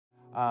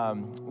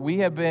We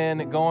have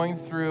been going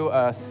through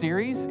a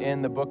series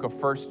in the book of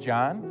 1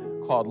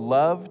 John called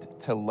Loved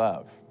to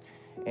Love.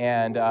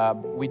 And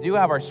we do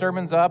have our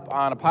sermons up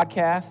on a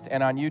podcast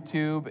and on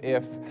YouTube.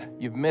 If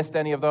you've missed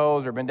any of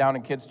those or been down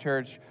in kids'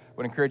 church,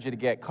 would encourage you to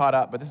get caught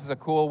up. But this is a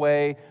cool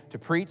way to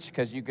preach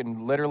because you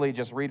can literally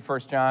just read 1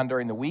 John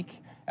during the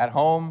week at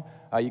home.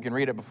 You can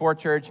read it before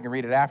church, you can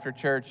read it after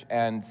church,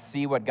 and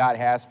see what God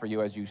has for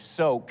you as you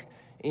soak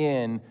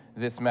in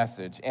this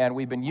message. And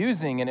we've been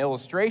using an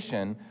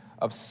illustration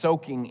of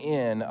soaking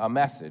in a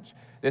message.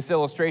 This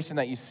illustration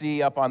that you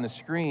see up on the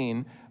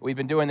screen, we've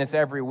been doing this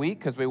every week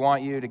because we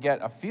want you to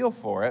get a feel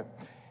for it.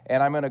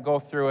 And I'm going to go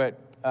through it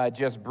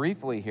just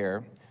briefly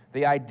here.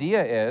 The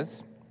idea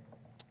is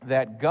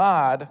that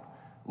God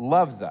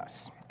loves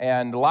us.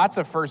 And lots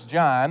of 1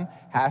 John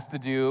has to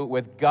do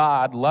with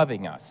God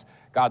loving us.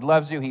 God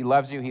loves you, He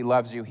loves you, He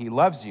loves you, He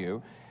loves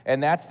you.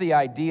 And that's the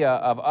idea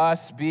of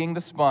us being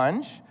the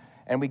sponge,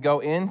 and we go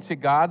into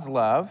God's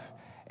love,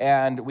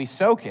 and we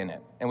soak in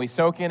it, and we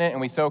soak in it, and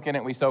we soak in it,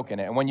 and we soak in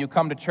it. And when you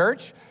come to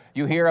church,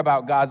 you hear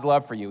about God's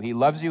love for you. He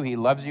loves you, He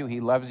loves you, He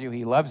loves you,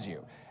 He loves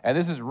you. And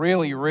this is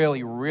really,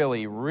 really,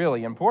 really,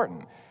 really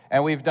important.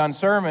 And we've done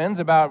sermons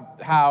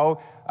about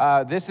how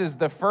this is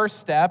the first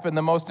step and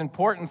the most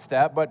important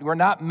step, but we're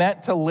not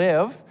meant to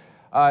live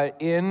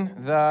in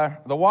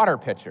the water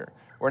pitcher.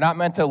 We're not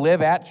meant to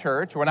live at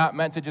church. We're not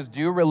meant to just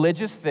do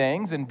religious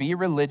things and be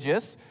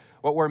religious.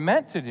 What we're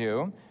meant to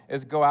do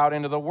is go out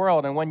into the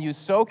world. And when you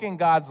soak in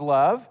God's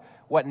love,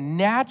 what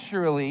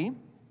naturally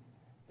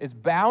is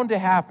bound to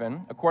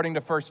happen, according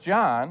to 1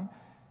 John,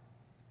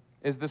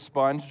 is the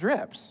sponge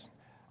drips.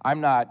 I'm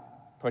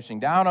not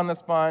pushing down on the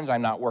sponge.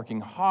 I'm not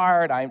working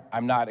hard.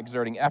 I'm not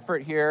exerting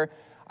effort here.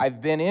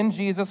 I've been in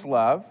Jesus'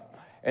 love.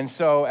 And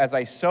so as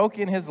I soak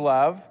in His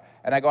love,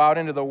 and I go out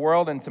into the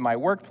world, into my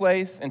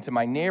workplace, into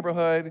my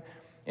neighborhood,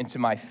 into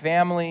my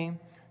family,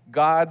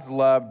 God's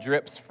love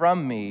drips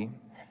from me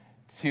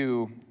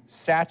to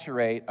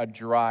saturate a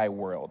dry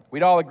world.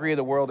 We'd all agree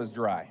the world is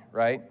dry,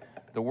 right?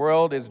 The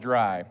world is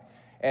dry.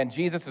 And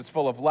Jesus is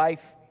full of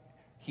life.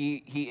 He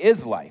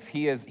is life.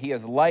 He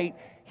is light.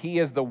 He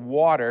is the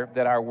water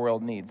that our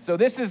world needs. So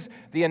this is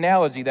the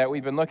analogy that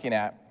we've been looking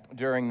at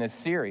during this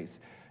series.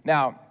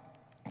 Now,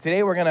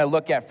 today we're going to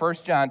look at 1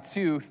 John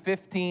 2,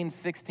 15,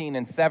 16,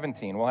 and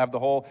 17. We'll have the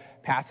whole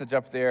passage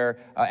up there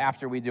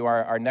after we do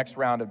our next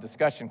round of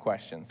discussion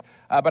questions.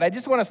 But I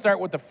just want to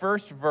start with the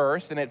first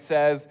verse, and it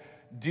says,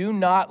 "Do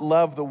not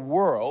love the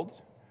world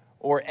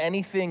or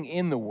anything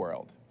in the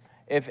world.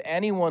 If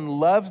anyone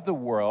loves the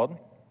world,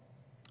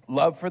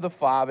 love for the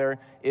Father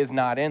is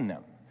not in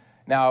them."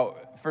 Now,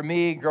 for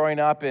me, growing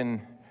up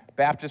in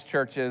Baptist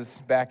churches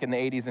back in the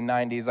 80s and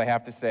 90s, I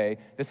have to say,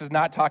 this is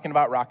not talking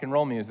about rock and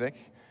roll music.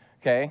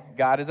 Okay,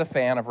 God is a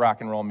fan of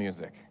rock and roll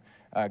music.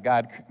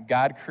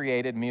 God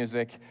created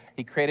music.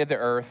 He created the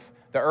earth.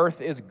 The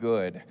earth is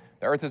good.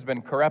 The earth has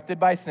been corrupted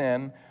by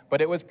sin,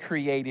 but it was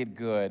created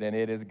good, and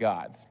it is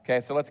God's. Okay,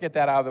 so let's get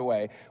that out of the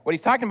way. What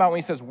he's talking about when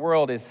he says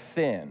world is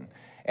sin,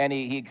 and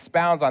he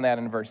expounds on that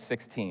in verse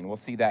 16. We'll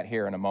see that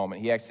here in a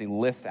moment. He actually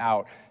lists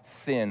out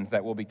sins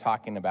that we'll be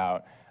talking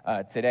about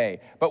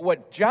today. But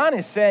what John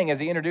is saying as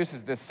he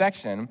introduces this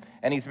section,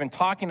 and he's been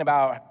talking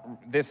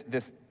about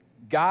this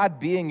God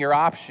being your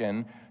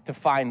option to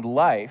find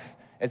life,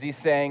 as he's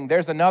saying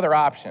there's another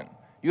option.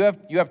 You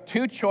have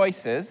two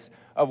choices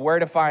of where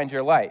to find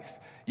your life.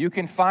 You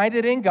can find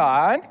it in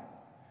God,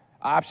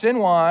 option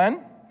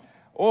one,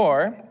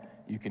 or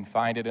you can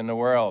find it in the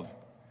world,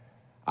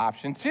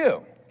 option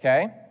two.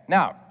 Okay?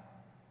 Now,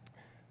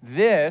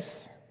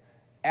 this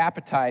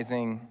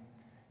appetizing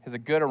has a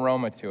good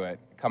aroma to it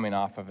coming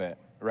off of it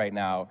right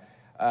now.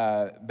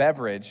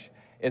 Beverage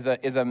is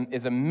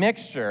a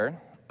mixture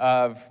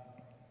of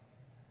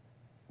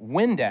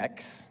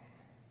Windex,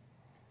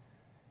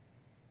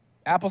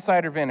 apple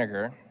cider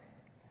vinegar,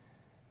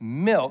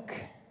 milk,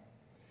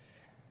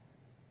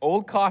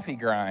 old coffee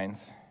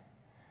grinds,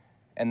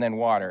 and then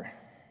water.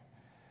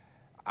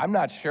 I'm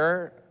not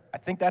sure. I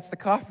think that's the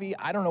coffee.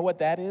 I don't know what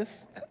that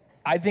is.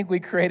 I think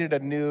we created a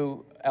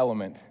new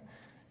element.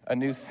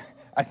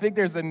 I think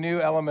there's a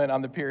new element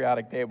on the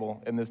periodic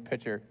table in this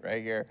picture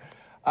right here.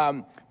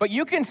 But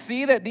you can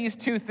see that these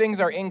two things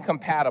are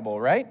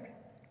incompatible, right?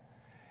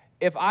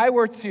 If I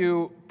were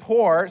to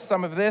pour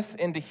some of this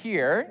into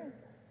here,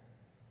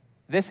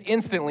 this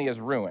instantly is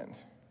ruined.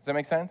 Does that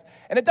make sense?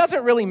 And it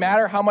doesn't really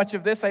matter how much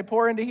of this I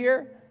pour into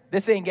here.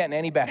 This ain't getting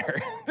any better.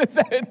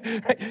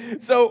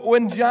 So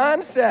when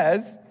John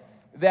says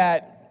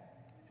that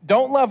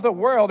don't love the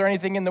world or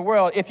anything in the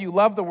world, if you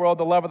love the world,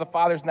 the love of the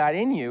Father's not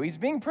in you, he's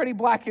being pretty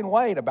black and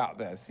white about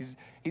this.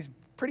 He's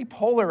pretty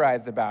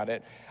polarized about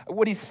it.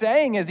 What he's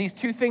saying is these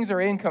two things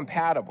are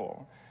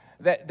incompatible.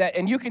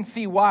 And you can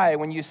see why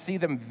when you see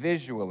them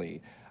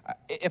visually.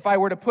 If I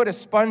were to put a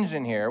sponge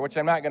in here, which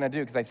I'm not going to do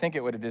because I think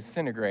it would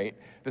disintegrate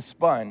the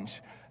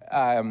sponge,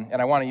 and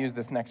I want to use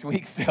this next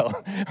week still,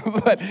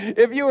 but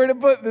if you were to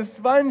put the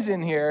sponge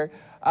in here,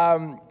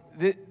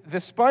 the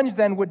sponge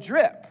then would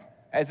drip.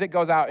 as it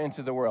goes out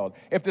into the world.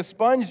 If the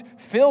sponge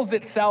fills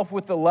itself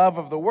with the love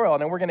of the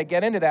world, and we're going to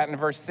get into that in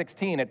verse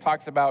 16, it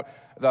talks about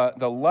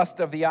the lust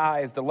of the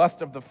eyes, the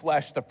lust of the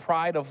flesh, the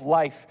pride of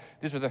life.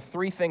 These are the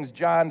three things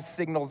John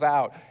signals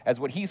out as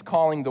what he's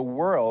calling the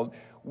world.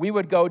 We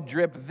would go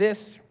drip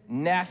this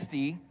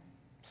nasty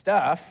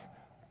stuff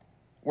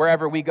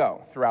wherever we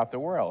go throughout the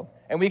world.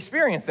 And we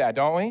experience that,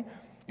 don't we?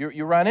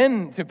 You run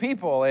into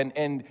people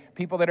and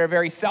people that are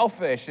very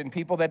selfish and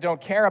people that don't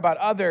care about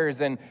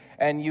others, and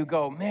you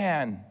go,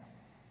 man,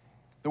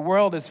 the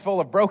world is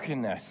full of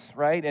brokenness,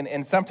 right?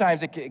 And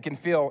sometimes it can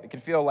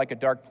feel like a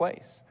dark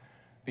place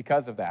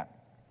because of that.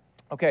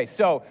 Okay,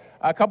 so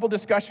a couple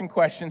discussion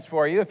questions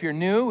for you. If you're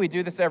new, we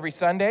do this every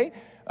Sunday.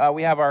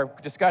 We have our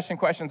discussion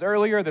questions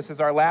earlier. This is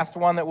our last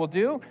one that we'll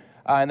do,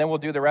 and then we'll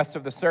do the rest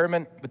of the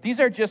sermon. But these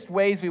are just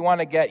ways we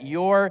want to get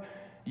your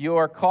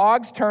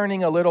cogs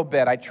turning a little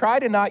bit. I try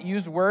to not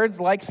use words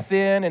like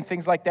sin and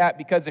things like that,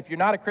 because if you're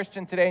not a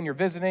Christian today and you're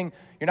visiting,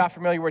 you're not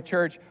familiar with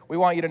church, we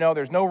want you to know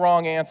there's no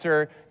wrong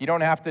answer. You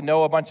don't have to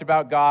know a bunch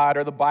about God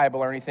or the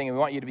Bible or anything, and we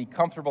want you to be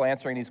comfortable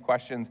answering these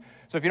questions.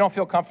 So if you don't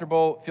feel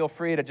comfortable, feel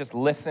free to just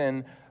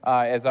listen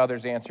as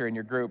others answer in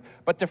your group.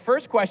 But the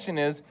first question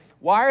is,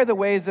 why are the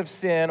ways of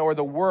sin or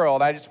the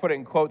world, I just put it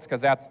in quotes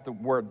because that's the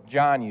word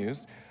John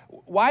used,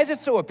 why is it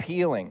so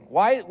appealing?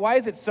 Why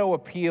is it so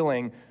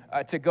appealing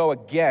to go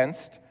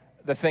against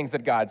the things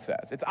that God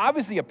says? It's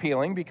obviously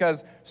appealing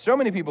because so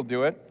many people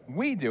do it.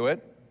 We do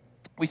it.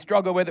 We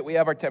struggle with it. We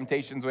have our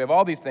temptations. We have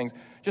all these things.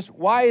 Just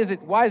why is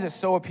it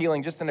so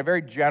appealing, just in a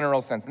very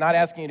general sense, not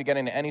asking you to get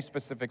into any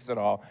specifics at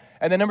all.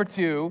 And then number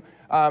two,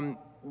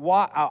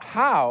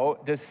 how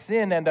does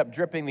sin end up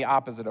dripping the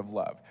opposite of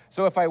love?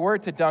 So if I were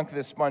to dunk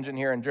this sponge in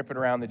here and drip it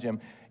around the gym,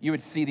 you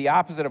would see the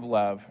opposite of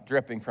love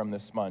dripping from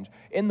this sponge.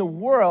 In the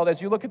world, as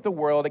you look at the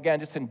world, again,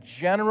 just in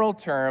general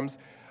terms,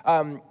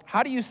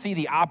 how do you see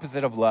the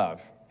opposite of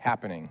love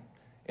happening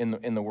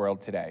in the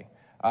world today?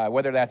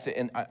 Whether that's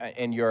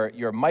in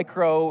your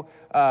micro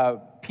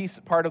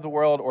part of the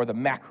world or the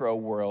macro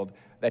world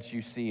that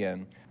you see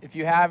in. If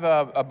you have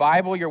a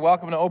Bible, you're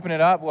welcome to open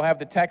it up. We'll have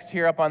the text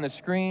here up on the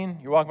screen.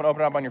 You're welcome to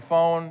open it up on your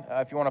phone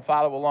if you want to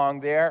follow along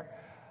there.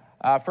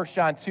 1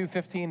 John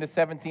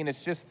 2:15-17,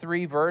 it's just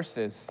 3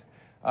 verses.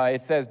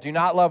 It says, "Do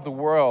not love the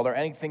world or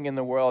anything in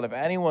the world. If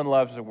anyone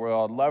loves the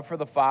world, love for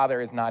the Father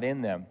is not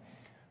in them.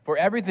 For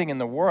everything in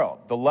the world,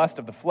 the lust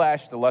of the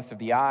flesh, the lust of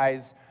the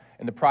eyes,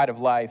 and the pride of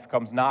life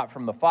comes not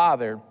from the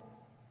Father,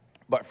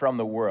 but from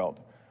the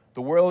world.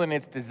 The world and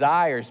its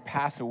desires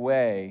pass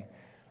away,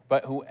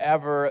 but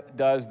whoever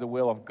does the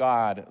will of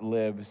God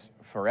lives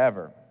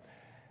forever."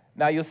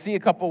 Now, you'll see a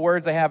couple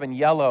words I have in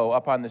yellow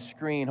up on the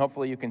screen.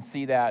 Hopefully you can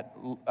see that,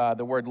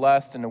 the word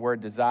lust and the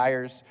word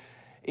desires.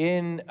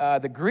 In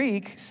the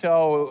Greek,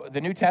 so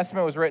the New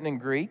Testament was written in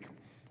Greek,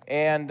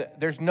 and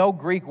there's no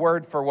Greek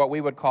word for what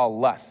we would call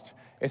lust.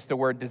 It's the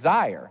word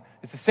desire.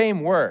 It's the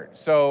same word.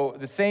 So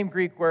the same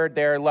Greek word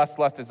there, lust,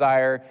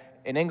 desire.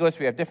 In English,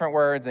 we have different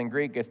words. In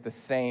Greek, it's the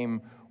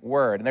same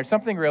word. And there's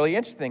something really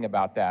interesting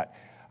about that.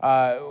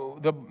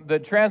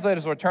 The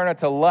translators will turn it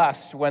to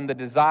lust when the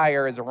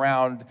desire is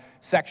around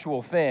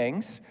sexual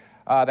things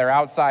that are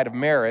outside of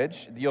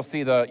marriage. You'll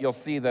see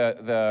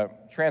the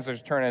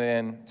translators turn it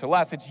into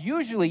lust. It's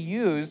usually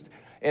used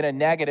in a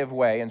negative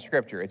way in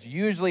Scripture. It's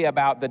usually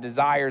about the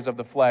desires of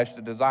the flesh,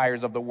 the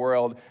desires of the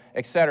world,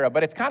 etc.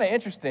 But it's kind of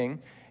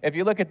interesting. If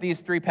you look at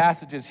these 3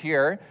 passages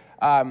here,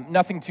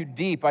 nothing too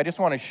deep, I just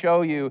want to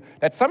show you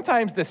that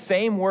sometimes the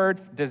same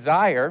word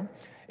desire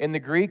in the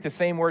Greek, the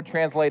same word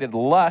translated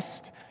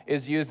lust,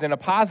 is used in a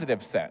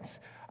positive sense.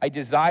 I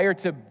desire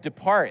to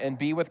depart and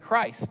be with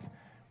Christ.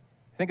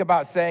 Think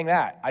about saying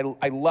that.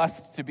 I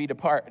lust to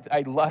depart.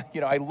 I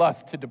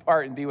lust to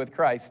depart and be with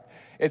Christ.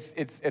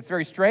 It's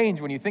very strange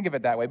when you think of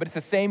it that way, but it's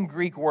the same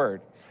Greek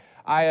word.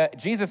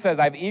 Jesus says,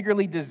 "I've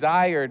eagerly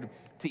desired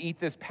to eat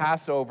this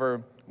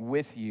Passover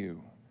with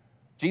you."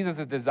 Jesus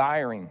is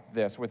desiring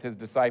this with his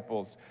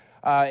disciples.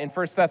 In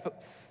 1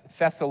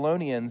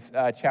 Thessalonians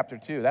chapter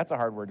 2, that's a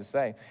hard word to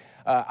say.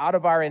 Out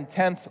of our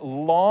intense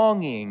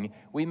longing,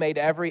 we made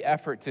every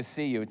effort to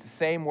see you. It's the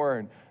same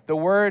word. The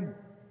word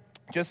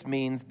just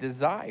means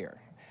desire.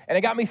 And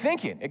it got me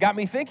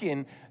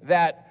thinking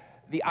that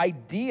the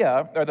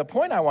idea, or the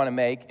point I want to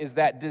make, is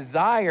that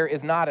desire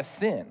is not a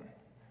sin.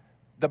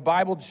 The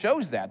Bible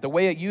shows that. The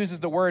way it uses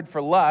the word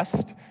for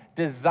lust,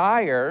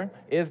 desire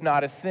is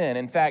not a sin.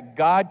 In fact,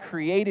 God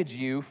created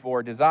you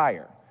for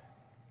desire.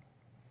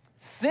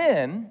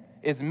 Sin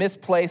is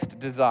misplaced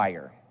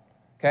desire.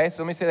 Okay,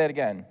 so let me say that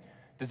again.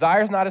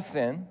 Desire is not a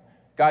sin.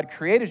 God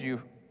created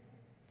you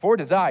for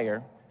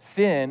desire.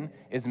 Sin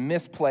is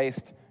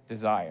misplaced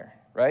desire,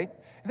 right?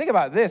 Think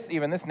about this,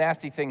 even this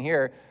nasty thing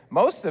here.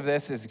 Most of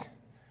this is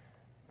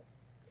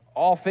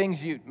all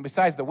things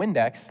besides the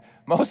Windex,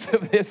 most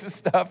of this is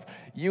stuff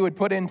you would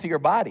put into your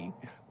body.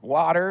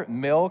 Water,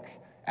 milk,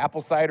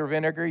 apple cider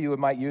vinegar you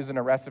might use in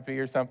a recipe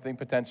or something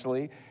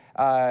potentially,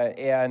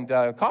 and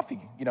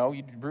coffee.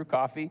 You brew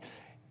coffee.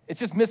 It's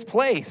just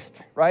misplaced,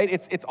 right?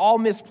 It's all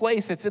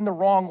misplaced. It's in the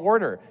wrong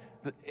order.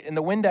 And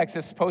the Windex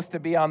is supposed to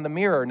be on the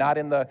mirror, not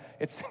in the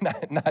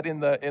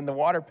in the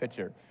water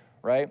pitcher,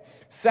 right?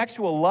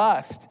 Sexual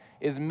lust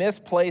is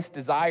misplaced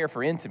desire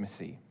for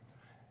intimacy.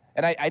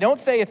 And I don't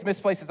say it's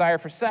misplaced desire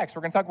for sex.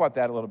 We're going to talk about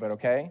that a little bit,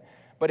 okay?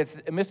 But it's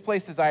a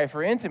misplaced desire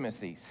for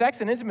intimacy.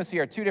 Sex and intimacy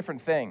are two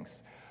different things.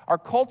 Our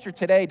culture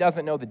today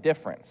doesn't know the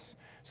difference.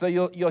 So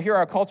you'll hear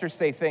our culture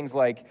say things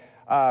like,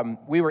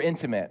 we were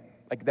intimate.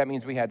 Like that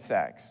means we had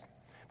sex.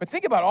 But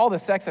think about all the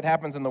sex that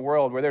happens in the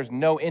world where there's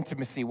no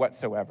intimacy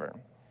whatsoever,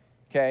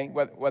 okay?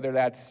 Whether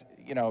that's,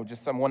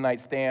 just some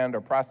one-night stand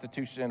or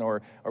prostitution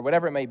or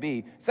whatever it may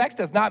be. Sex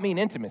does not mean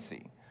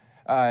intimacy.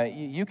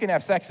 You can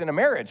have sex in a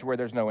marriage where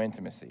there's no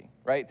intimacy,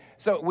 right?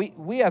 So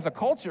we as a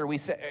culture,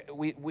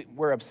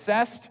 we're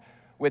obsessed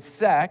with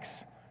sex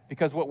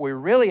because what we're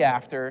really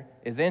after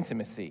is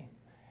intimacy.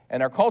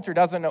 And our culture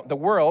doesn't know, the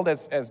world,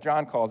 as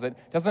John calls it,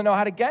 doesn't know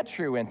how to get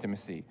true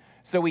intimacy.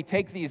 So we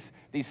take these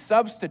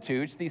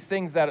substitutes, these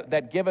things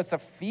that give us a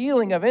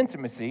feeling of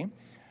intimacy,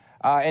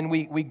 and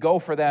we go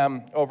for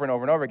them over and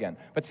over and over again.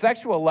 But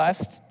sexual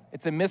lust,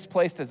 it's a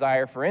misplaced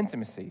desire for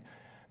intimacy.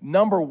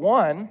 Number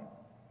one,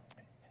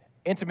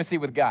 intimacy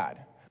with God.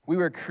 We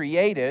were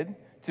created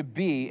to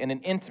be in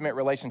an intimate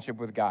relationship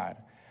with God.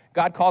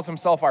 God calls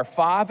himself our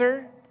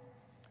Father,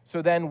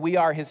 so then we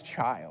are his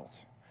child.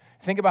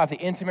 Think about the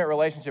intimate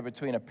relationship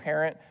between a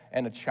parent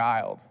and a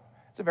child.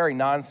 It's a very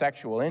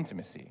non-sexual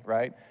intimacy,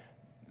 right?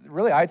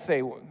 Really, I'd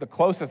say the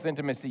closest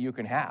intimacy you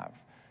can have.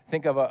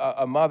 Think of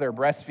a mother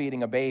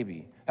breastfeeding a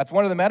baby. That's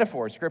one of the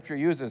metaphors Scripture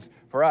uses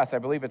for us. I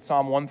believe it's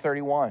Psalm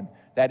 131.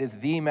 That is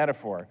the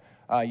metaphor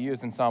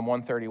used in Psalm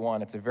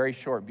 131. It's a very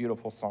short,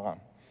 beautiful psalm.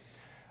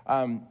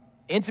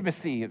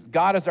 Intimacy,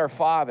 God is our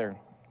Father,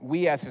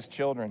 we as his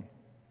children.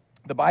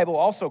 The Bible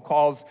also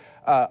calls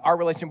our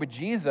relationship with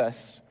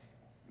Jesus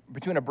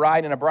between a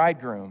bride and a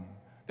bridegroom.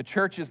 The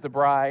church is the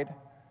bride,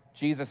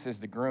 Jesus is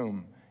the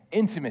groom.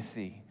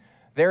 Intimacy.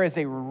 There is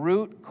a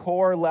root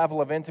core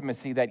level of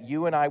intimacy that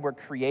you and I were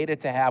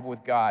created to have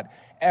with God.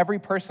 Every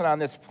person on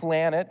this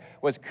planet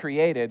was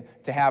created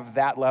to have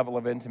that level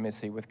of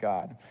intimacy with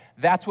God.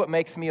 That's what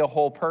makes me a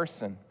whole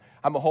person.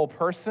 I'm a whole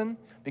person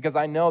because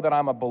I know that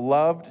I'm a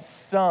beloved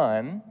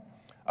son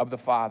of the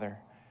Father,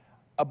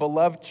 a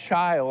beloved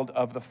child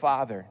of the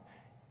Father.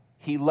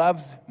 He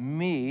loves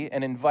me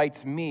and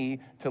invites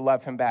me to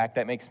love him back.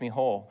 That makes me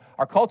whole.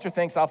 Our culture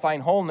thinks I'll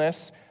find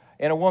wholeness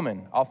in a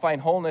woman. I'll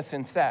find wholeness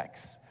in sex.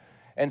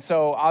 And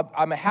so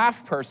I'm a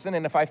half person,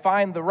 and if I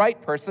find the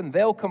right person,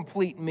 they'll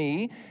complete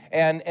me,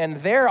 and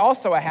they're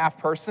also a half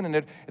person, and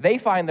if they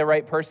find the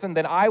right person,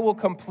 then I will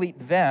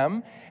complete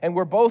them, and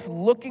we're both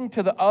looking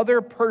to the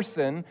other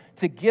person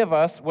to give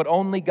us what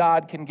only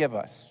God can give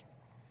us.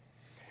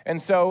 And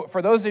so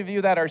for those of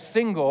you that are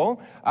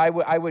single, I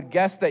would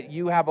guess that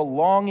you have a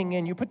longing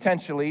in you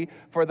potentially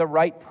for the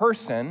right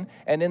person,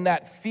 and in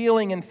that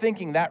feeling and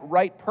thinking, that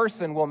right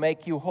person will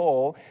make you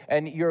whole,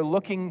 and you're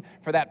looking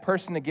for that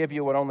person to give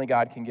you what only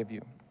God can give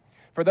you.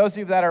 For those of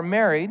you that are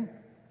married,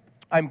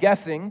 I'm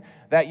guessing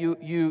that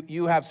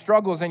you have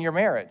struggles in your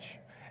marriage,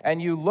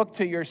 and you look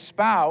to your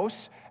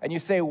spouse, and you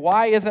say,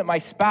 why isn't my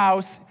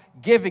spouse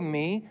giving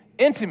me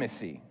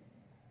intimacy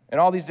in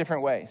all these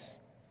different ways?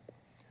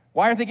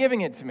 Why aren't they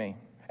giving it to me?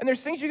 And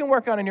there's things you can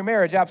work on in your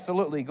marriage,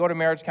 absolutely. Go to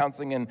marriage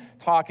counseling and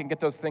talk and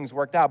get those things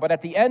worked out. But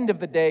at the end of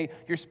the day,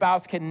 your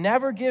spouse can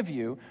never give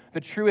you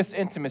the truest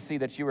intimacy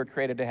that you were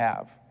created to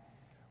have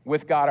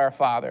with God our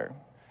Father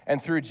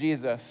and through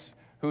Jesus,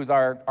 who's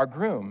our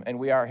groom, and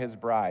we are his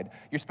bride.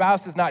 Your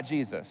spouse is not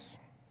Jesus.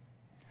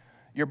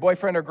 Your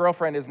boyfriend or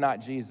girlfriend is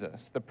not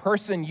Jesus. The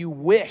person you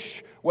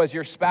wish was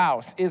your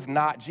spouse is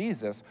not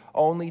Jesus.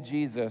 Only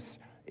Jesus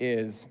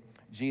is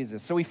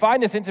Jesus. So we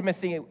find this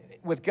intimacy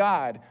with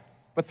God,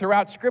 but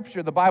throughout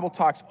Scripture, the Bible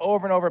talks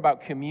over and over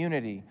about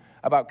community,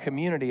 about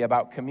community,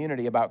 about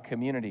community, about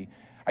community.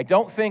 I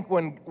don't think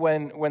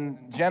when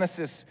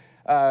Genesis,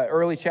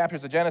 early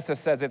chapters of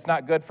Genesis says it's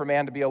not good for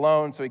man to be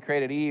alone, so he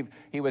created Eve,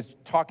 he was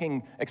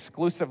talking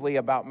exclusively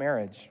about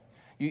marriage.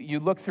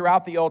 You look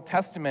throughout the Old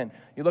Testament,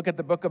 you look at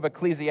the book of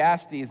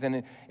Ecclesiastes,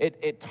 and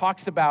it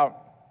talks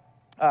about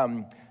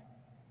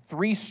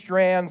 3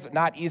 strands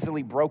not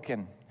easily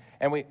broken.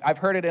 And I've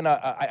heard it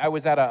I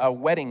was at a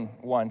wedding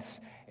once,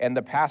 and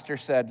the pastor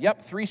said,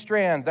 yep, 3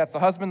 strands, that's the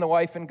husband, the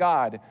wife, and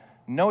God.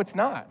 No, it's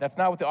not. That's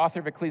not what the author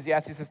of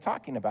Ecclesiastes is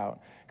talking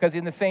about. Because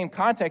in the same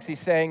context,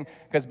 he's saying,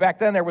 because back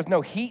then there was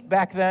no heat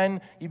back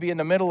then, you'd be in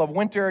the middle of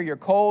winter, you're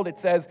cold. It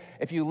says,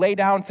 if you lay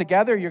down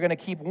together, you're going to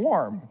keep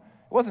warm.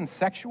 It wasn't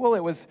sexual,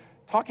 it was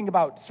talking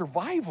about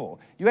survival.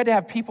 You had to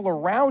have people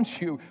around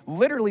you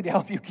literally to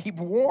help you keep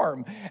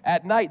warm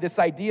at night. This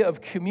idea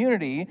of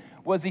community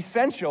was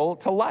essential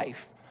to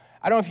life.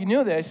 I don't know if you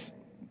knew this.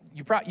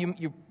 You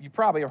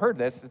probably have heard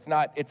this. It's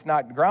not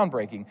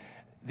groundbreaking.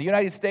 The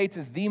United States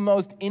is the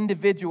most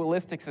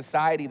individualistic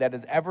society that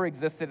has ever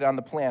existed on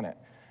the planet.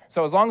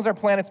 So as long as our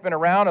planet's been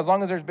around, as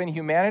long as there's been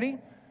humanity,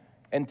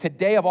 and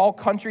today of all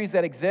countries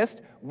that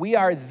exist, we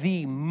are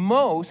the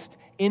most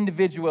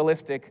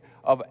individualistic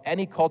of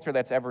any culture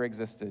that's ever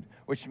existed,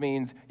 which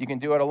means you can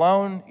do it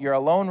alone, you're a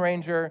lone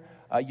ranger,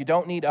 You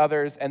don't need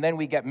others. And then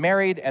we get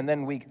married, and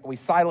then we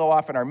silo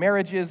off in our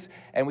marriages,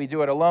 and we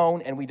do it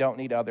alone, and we don't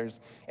need others.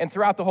 And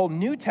throughout the whole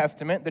New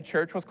Testament, the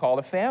church was called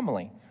a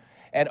family.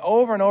 And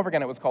over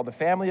again, it was called the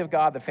family of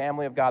God, the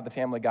family of God, the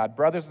family of God.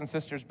 Brothers and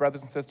sisters,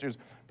 brothers and sisters,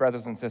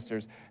 brothers and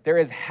sisters. There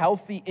is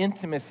healthy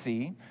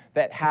intimacy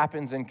that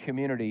happens in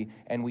community,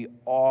 and we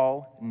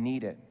all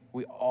need it.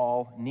 We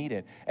all need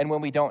it. And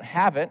when we don't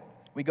have it,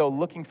 we go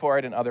looking for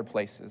it in other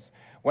places.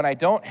 When I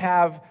don't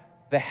have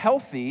the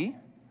healthy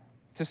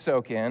to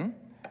soak in,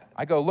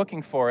 I go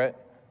looking for it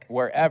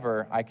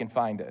wherever I can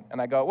find it.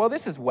 And I go, well,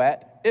 this is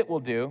wet. It will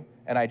do.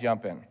 And I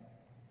jump in.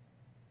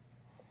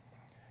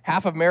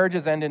 Half of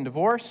marriages end in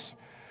divorce.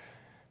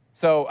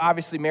 So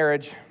obviously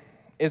marriage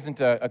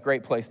isn't a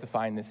great place to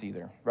find this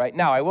either, right?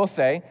 Now, I will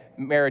say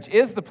marriage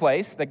is the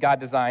place that God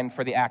designed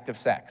for the act of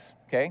sex,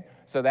 okay?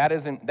 So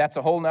that's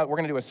a whole nother, we're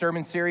going to do a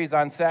sermon series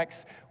on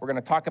sex. We're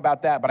going to talk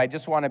about that, but I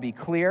just want to be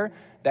clear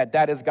that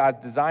that is God's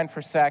design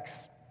for sex,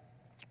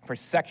 for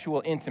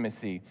sexual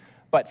intimacy.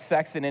 But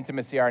sex and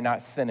intimacy are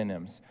not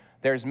synonyms.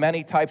 There's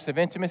many types of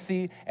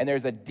intimacy, and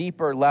there's a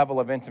deeper level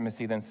of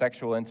intimacy than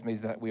sexual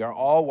intimacy that we are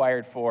all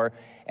wired for,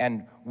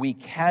 and we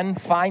can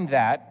find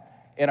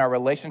that in our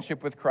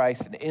relationship with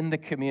Christ and in the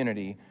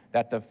community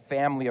that the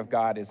family of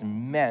God is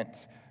meant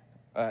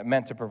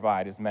to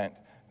provide, is meant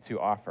to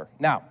offer.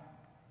 Now,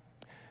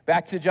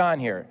 back to John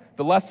here.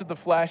 The lust of the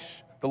flesh,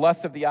 the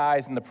lust of the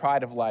eyes, and the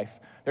pride of life.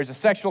 There's a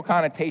sexual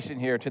connotation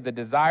here to the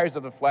desires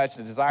of the flesh,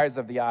 the desires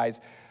of the eyes,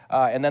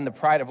 and then the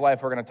pride of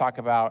life we're going to talk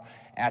about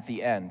at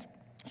the end.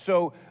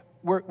 So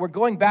we're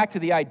going back to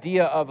the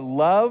idea of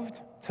loved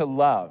to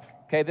love.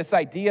 Okay, this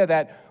idea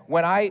that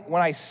when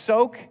I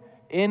soak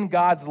in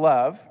God's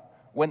love,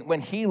 when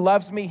He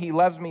loves me, He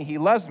loves me, He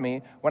loves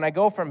me, when I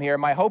go from here,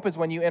 my hope is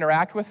when you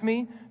interact with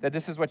me, that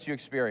this is what you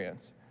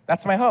experience.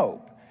 That's my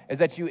hope, is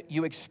that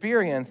you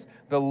experience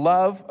the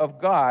love of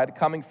God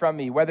coming from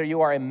me, whether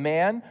you are a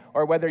man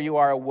or whether you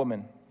are a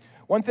woman.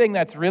 One thing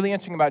that's really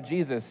interesting about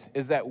Jesus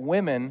is that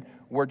women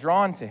were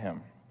drawn to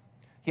Him.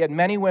 He had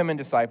many women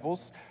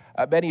disciples,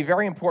 many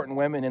very important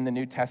women in the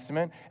New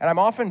Testament, and I'm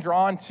often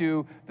drawn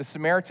to the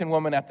Samaritan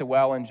woman at the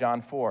well in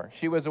John 4.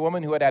 She was a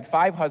woman who had had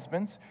 5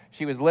 husbands.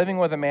 She was living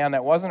with a man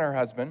that wasn't her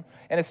husband,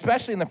 and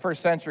especially in the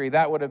first century,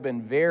 that would have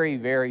been very,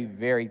 very,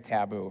 very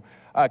taboo.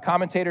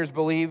 Commentators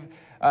believe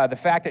the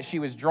fact that she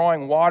was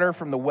drawing water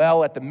from the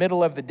well at the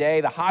middle of the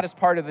day, the hottest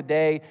part of the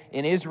day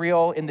in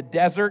Israel, in the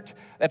desert,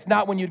 that's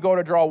not when you'd go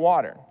to draw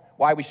water.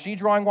 Why was she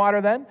drawing water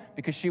then?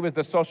 Because she was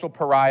the social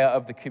pariah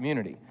of the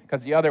community,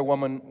 because the other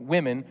women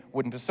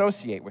wouldn't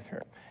associate with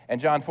her. And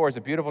John 4 is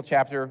a beautiful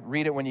chapter.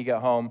 Read it when you get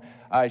home.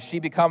 She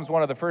becomes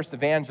one of the first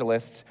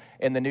evangelists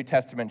in the New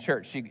Testament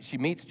church. She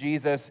meets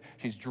Jesus,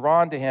 she's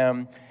drawn to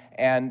Him,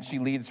 and she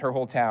leads her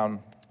whole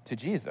town to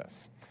Jesus.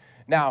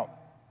 Now,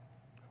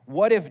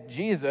 what if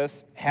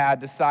Jesus had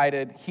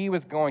decided He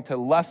was going to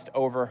lust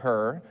over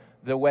her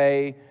the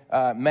way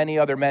many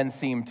other men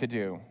seem to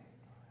do?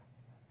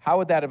 How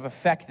would that have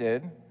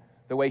affected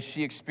the way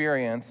she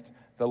experienced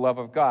the love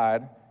of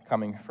God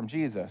coming from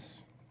Jesus?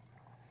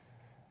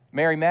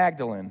 Mary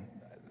Magdalene,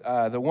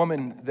 the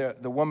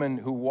woman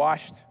who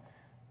washed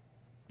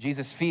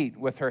Jesus' feet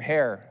with her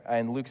hair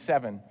in Luke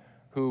 7,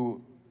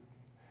 who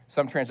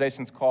some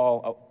translations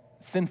call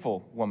a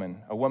sinful woman,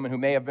 a woman who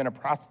may have been a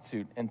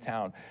prostitute in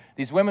town.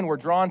 These women were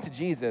drawn to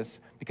Jesus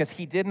because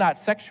He did not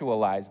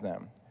sexualize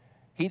them.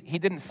 He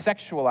didn't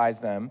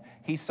sexualize them.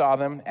 He saw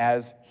them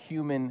as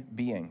human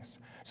beings.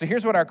 So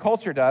here's what our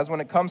culture does when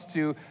it comes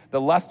to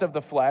the lust of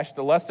the flesh,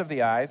 the lust of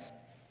the eyes.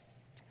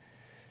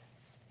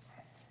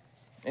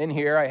 In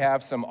here I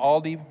have some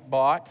Aldi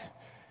bought,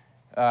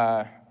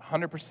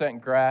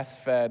 100%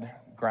 grass-fed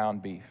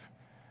ground beef.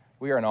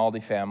 We are an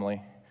Aldi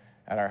family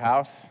at our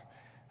house.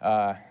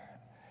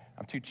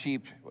 I'm too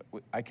cheap.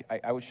 I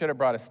should have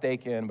brought a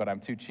steak in, but I'm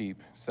too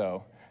cheap,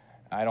 so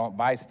I don't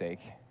buy steak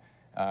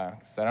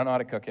because I don't know how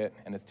to cook it,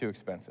 and it's too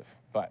expensive.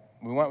 But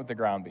we went with the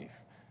ground beef.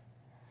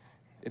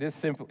 It is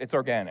simple. It's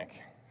organic.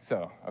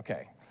 So,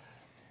 okay.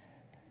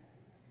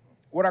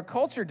 What our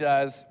culture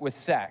does with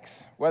sex,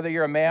 whether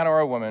you're a man or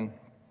a woman,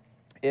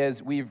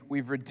 is we've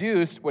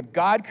reduced what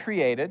God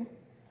created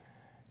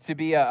to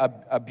be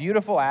a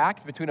beautiful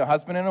act between a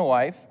husband and a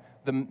wife.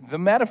 The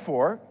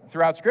metaphor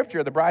throughout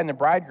Scripture, the bride and the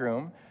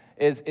bridegroom,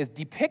 is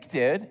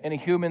depicted in a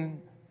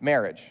human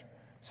marriage,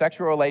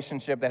 sexual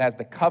relationship that has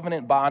the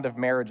covenant bond of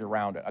marriage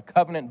around it, a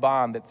covenant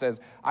bond that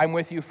says, I'm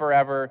with you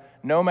forever,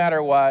 no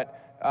matter what.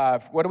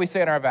 What do we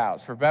say in our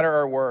vows? For better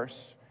or worse,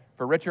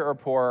 for richer or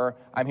poorer,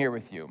 I'm here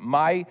with you.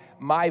 My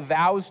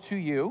vows to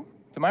you,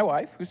 to my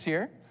wife, who's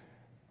here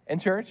in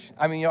church.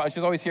 I mean,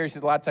 she's always here.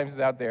 She's a lot of times she's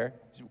out there.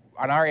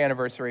 On our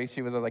anniversary,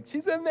 she was like,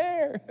 she's in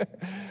there.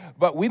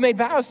 But we made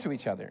vows to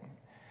each other.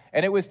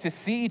 And it was to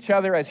see each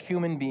other as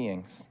human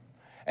beings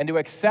and to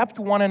accept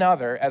one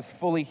another as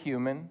fully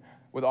human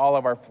with all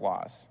of our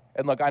flaws.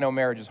 And look, I know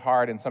marriage is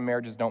hard and some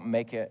marriages don't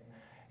make it.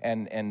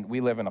 And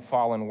we live in a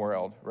fallen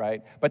world,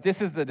 right? But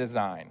this is the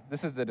design.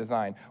 This is the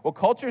design. What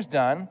culture's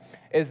done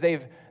is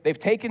they've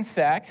taken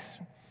sex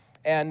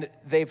And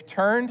they've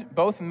turned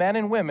both men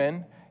and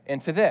women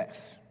into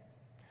this.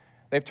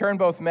 They've turned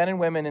both men and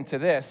women into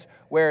this,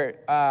 where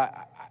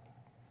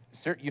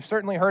you've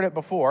certainly heard it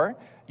before.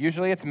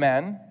 Usually it's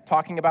men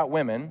talking about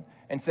women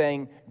and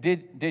saying,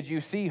 did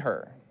you see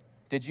her?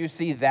 Did you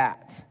see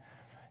that?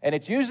 And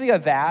it's usually a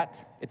that.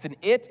 It's an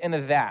it and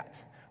a that.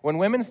 When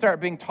women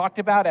start being talked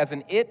about as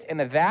an it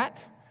and a that,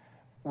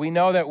 we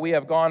know that we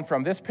have gone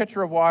from this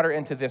pitcher of water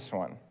into this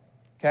one.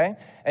 Okay?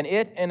 An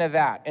it and a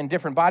that. And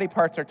different body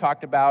parts are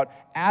talked about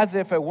as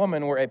if a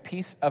woman were a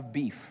piece of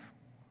beef.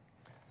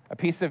 A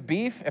piece of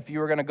beef, if you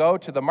were going to go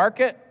to the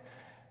market,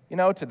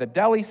 to the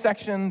deli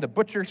section, the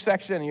butcher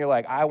section, and you're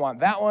like, I want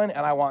that one,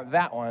 and I want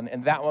that one,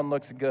 and that one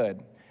looks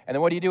good. And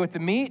then what do you do with the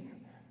meat?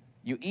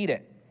 You eat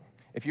it.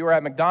 If you were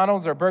at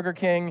McDonald's or Burger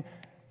King,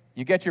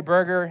 you get your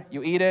burger,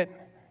 you eat it,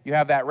 you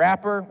have that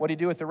wrapper. What do you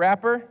do with the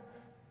wrapper?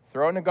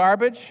 Throw it in the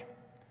garbage,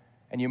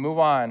 and you move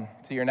on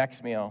to your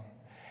next meal.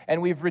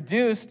 And we've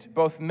reduced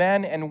both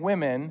men and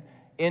women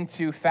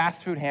into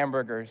fast food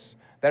hamburgers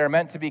that are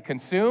meant to be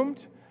consumed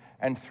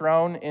and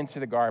thrown into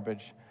the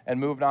garbage and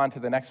moved on to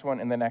the next one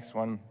and the next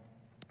one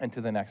and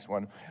to the next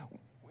one.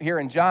 Here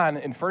in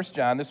 1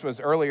 John, this was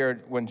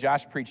earlier when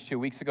Josh preached 2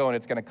 weeks ago, and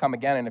it's going to come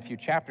again in a few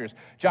chapters.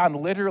 John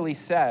literally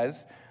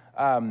says,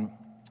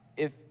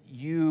 if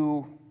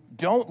you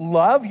don't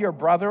love your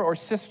brother or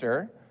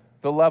sister,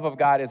 the love of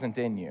God isn't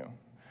in you.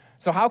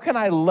 So how can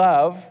I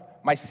love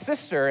my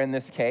sister in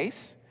this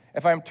case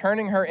if I'm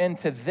turning her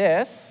into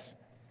this?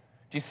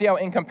 Do you see how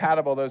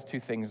incompatible those two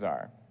things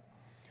are?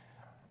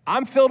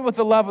 I'm filled with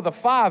the love of the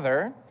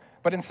Father,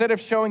 but instead of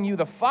showing you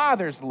the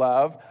Father's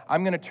love,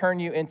 I'm going to turn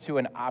you into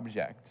an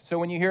object. So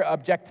when you hear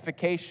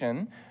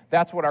objectification,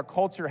 that's what our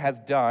culture has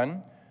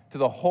done to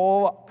the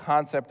whole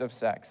concept of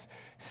sex.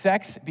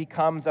 Sex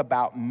becomes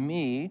about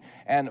me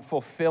and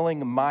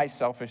fulfilling my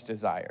selfish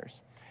desires.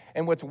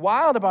 And what's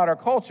wild about our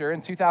culture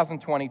in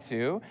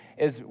 2022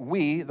 is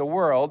we, the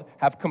world,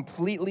 have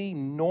completely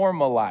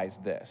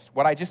normalized this.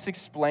 What I just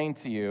explained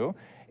to you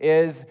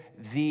is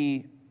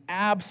the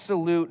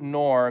absolute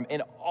norm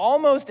in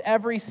almost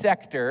every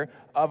sector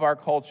of our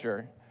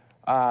culture,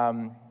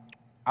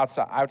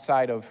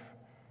 outside of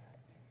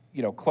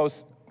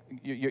close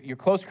your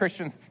close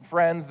Christian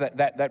friends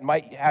that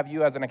might have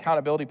you as an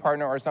accountability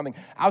partner or something.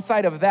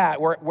 Outside of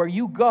that, where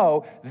you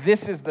go,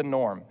 this is the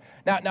norm.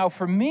 Now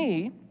for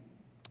me,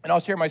 and I'll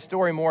share my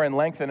story more in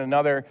length in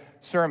another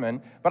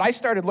sermon, but I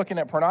started looking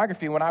at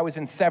pornography when I was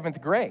in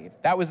 7th grade.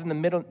 That was in the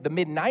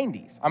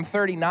mid-90s. I'm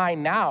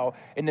 39 now.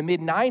 In the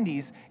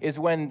mid-90s is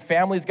when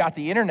families got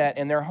the internet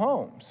in their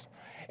homes.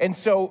 And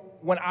so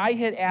when I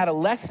hit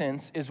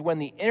adolescence is when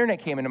the internet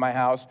came into my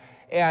house,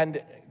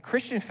 and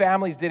Christian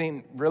families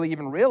didn't really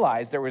even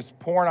realize there was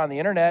porn on the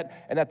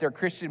internet and that their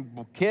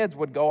Christian kids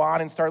would go on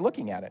and start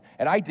looking at it.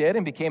 And I did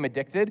and became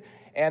addicted,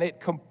 and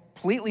it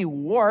completely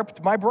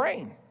warped my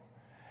brain.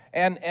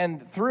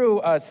 And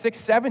through a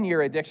 6-7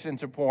 year addiction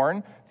to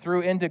porn,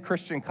 through into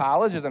Christian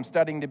college as I'm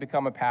studying to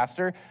become a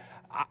pastor,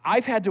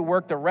 I've had to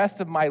work the rest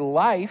of my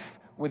life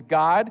with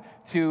God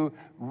to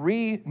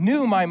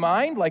renew my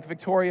mind, like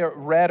Victoria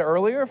read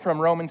earlier from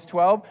Romans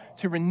 12,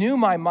 to renew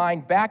my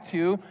mind back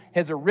to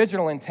his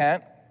original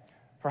intent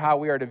for how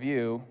we are to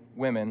view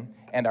women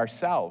and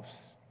ourselves.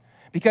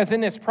 Because in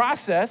this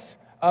process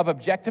of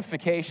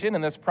objectification,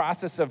 in this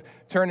process of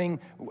turning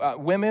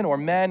women or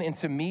men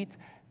into meat,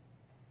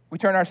 we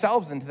turn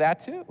ourselves into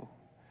that too.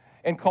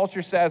 And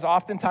culture says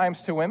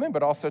oftentimes to women,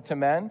 but also to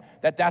men,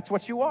 that that's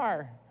what you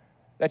are.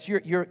 That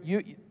you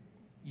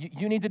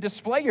need to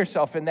display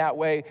yourself in that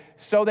way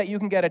so that you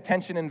can get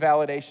attention and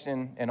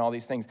validation and all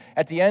these things.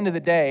 At the end of the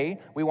day,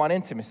 we want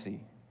intimacy.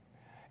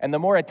 And the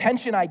more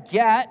attention I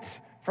get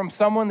from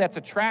someone that's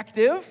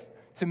attractive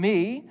to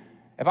me,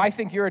 if I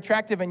think you're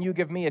attractive and you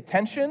give me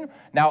attention,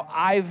 now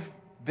I've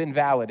been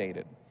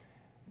validated.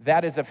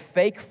 That is a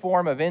fake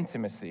form of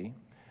intimacy.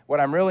 What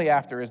I'm really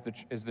after is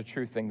the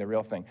true thing, the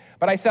real thing.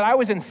 But I said I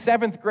was in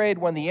 7th grade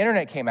when the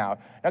internet came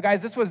out. Now,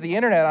 guys, this was the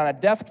internet on a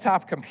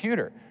desktop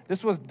computer.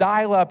 This was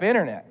dial-up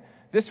internet.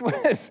 This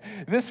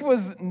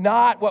was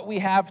not what we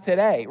have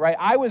today, right?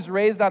 I was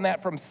raised on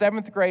that from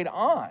 7th grade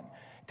on.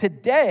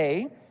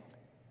 Today,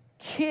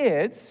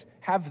 kids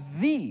have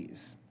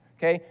these,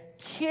 okay?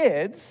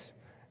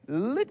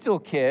 Little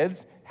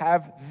kids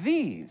have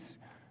these.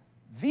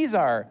 These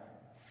are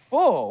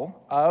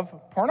full of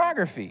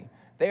pornography.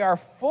 They are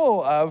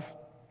full of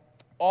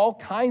all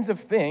kinds of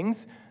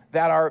things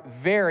that are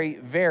very,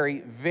 very,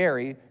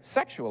 very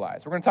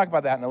sexualized. We're going to talk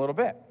about that in a little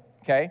bit,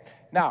 okay?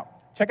 Now,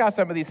 check out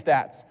some of these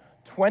stats.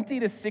 20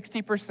 to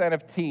 60%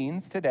 of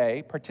teens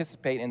today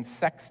participate in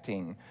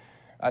sexting.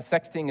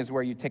 Sexting is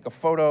where you take a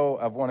photo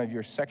of one of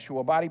your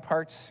sexual body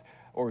parts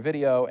or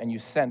video and you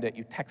send it,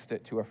 you text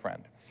it to a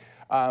friend.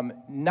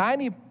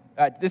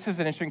 This is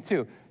an interesting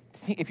too.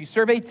 If you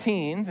survey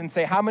teens and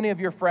say, how many of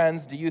your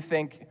friends do you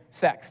think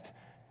sext?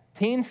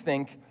 Teens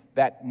think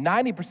that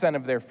 90%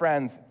 of their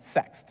friends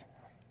sext,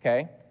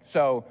 okay?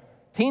 So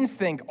teens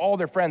think all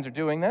their friends are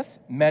doing this.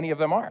 Many of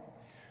them are.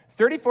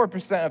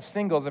 34% of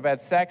singles have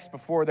had sex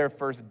before their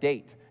first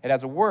date. It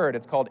has a word.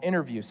 It's called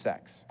interview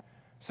sex.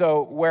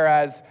 So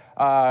whereas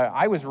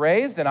I was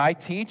raised and I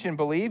teach and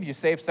believe you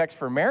save sex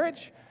for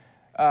marriage,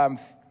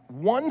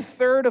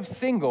 1/3 of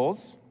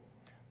singles,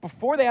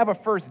 before they have a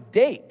first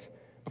date,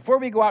 before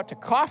we go out to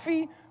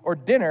coffee or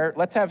dinner,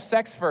 let's have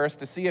sex first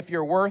to see if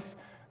you're worth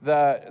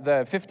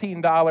the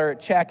 $15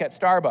 check at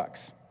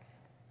Starbucks.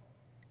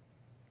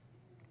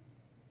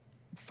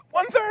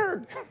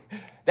 1/3.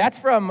 That's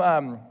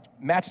from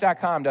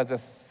Match.com does a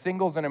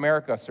Singles in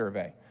America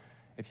survey.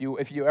 If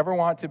you ever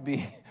want to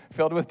be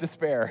filled with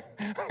despair,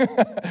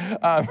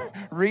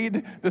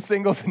 read the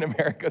Singles in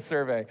America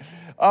survey.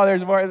 Oh,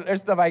 there's more.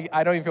 There's stuff I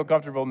don't even feel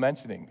comfortable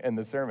mentioning in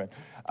the sermon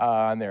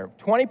on there.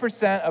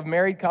 20% of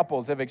married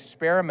couples have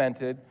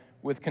experimented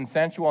with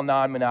consensual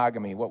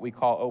non-monogamy, what we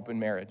call open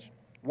marriage.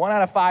 1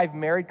 out of 5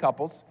 married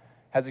couples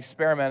has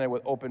experimented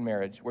with open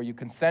marriage, where you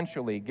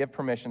consensually give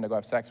permission to go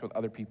have sex with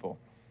other people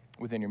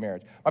within your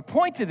marriage. My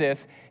point to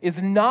this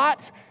is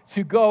not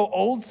to go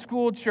old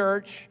school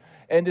church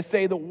and to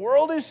say the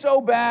world is so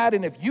bad,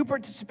 and if you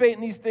participate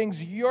in these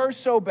things, you're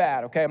so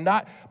bad, okay?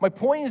 My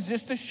point is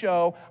just to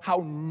show how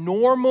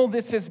normal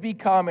this has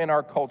become in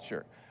our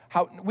culture.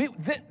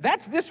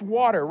 That's this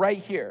water right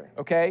here,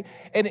 okay?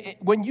 And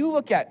when you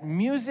look at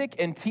music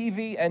and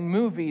TV and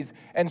movies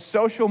and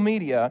social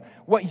media,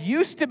 what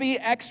used to be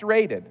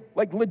X-rated,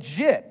 like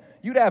legit,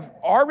 you'd have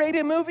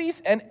R-rated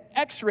movies and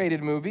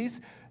X-rated movies.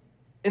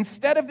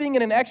 Instead of being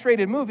in an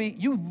X-rated movie,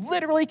 you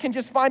literally can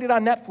just find it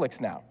on Netflix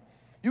now.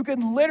 You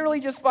can literally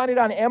just find it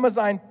on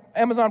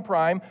Amazon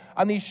Prime,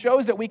 on these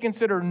shows that we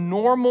consider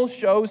normal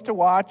shows to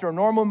watch or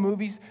normal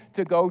movies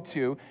to go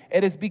to.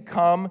 It has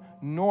become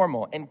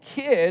normal, and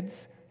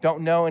kids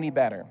don't know any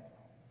better.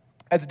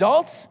 As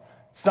adults,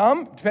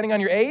 some, depending on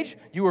your age,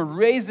 you were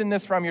raised in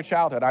this from your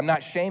childhood. I'm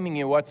not shaming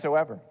you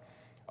whatsoever.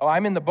 Oh,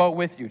 I'm in the boat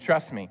with you,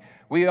 trust me.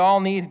 We all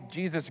need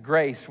Jesus'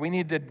 grace. We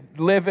need to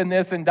live in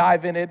this and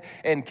dive in it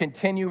and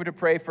continue to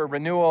pray for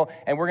renewal,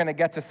 and we're going to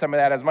get to some of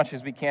that as much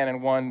as we can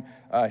in one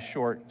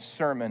short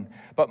sermon.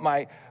 But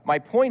my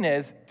point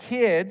is,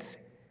 kids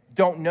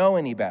don't know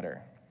any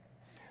better.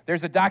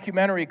 There's a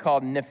documentary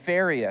called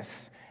Nefarious,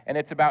 and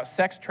it's about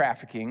sex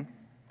trafficking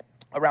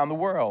around the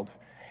world.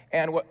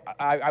 And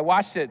I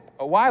watched it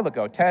a while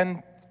ago,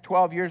 10,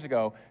 12 years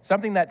ago.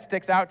 Something that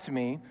sticks out to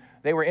me,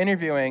 they were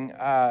interviewing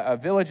a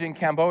village in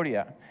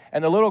Cambodia.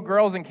 And the little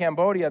girls in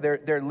Cambodia,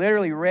 they're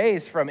literally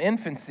raised from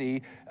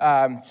infancy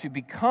to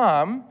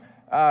become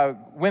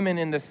women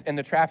in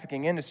the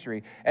trafficking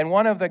industry. And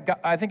one of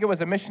I think it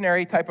was a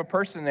missionary type of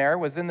person there,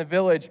 was in the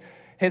village.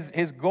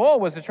 His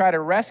goal was to try to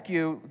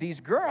rescue these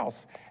girls.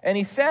 And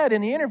he said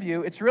in the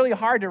interview, it's really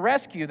hard to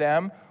rescue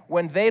them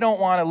when they don't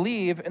want to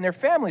leave and their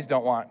families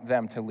don't want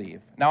them to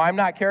leave. Now, I'm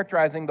not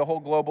characterizing the whole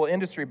global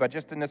industry, but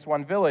just in this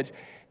one village,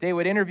 they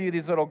would interview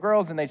these little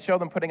girls and they'd show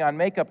them putting on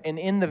makeup. And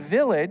in the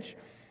village,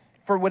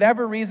 for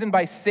whatever reason,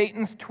 by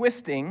Satan's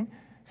twisting,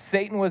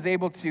 Satan was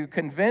able to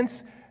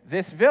convince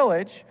this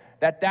village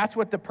that that's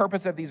what the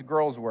purpose of these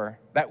girls were.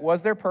 That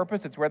was their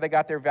purpose. It's where they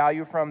got their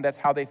value from. That's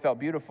how they felt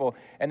beautiful.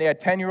 And they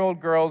had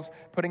 10-year-old girls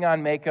putting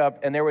on makeup,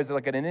 and there was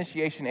like an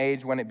initiation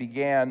age when it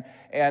began,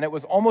 and it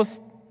was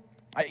almost,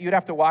 you'd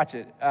have to watch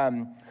it.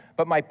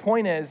 But my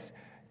point is,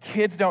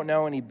 kids don't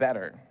know any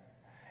better.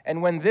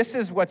 And when this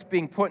is what's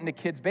being put into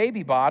kids'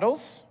 baby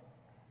bottles,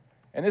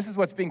 and this is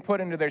what's being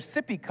put into their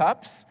sippy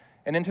cups,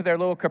 and into their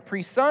little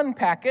Capri Sun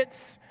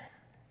packets,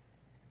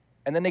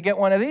 and then they get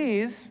one of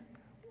these,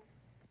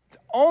 it's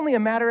only a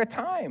matter of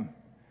time.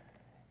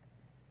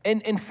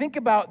 And think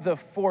about the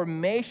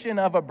formation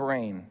of a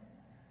brain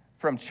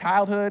from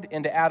childhood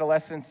into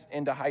adolescence,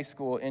 into high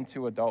school,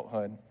 into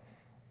adulthood.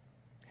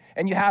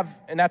 And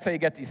that's how you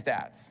get these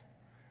stats.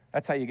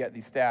 That's how you get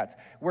these stats.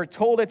 We're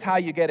told it's how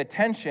you get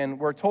attention.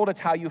 We're told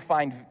it's how you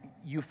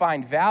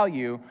find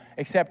value,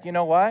 except you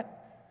know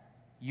what?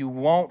 You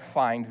won't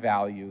find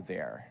value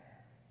there.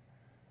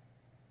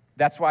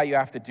 That's why you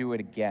have to do it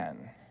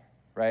again,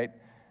 right?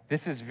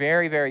 This is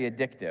very, very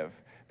addictive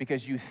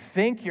because you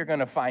think you're going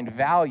to find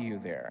value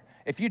there.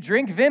 If you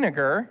drink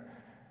vinegar,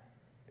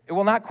 it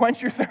will not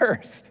quench your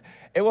thirst.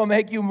 It will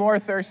make you more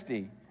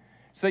thirsty.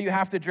 So you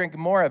have to drink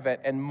more of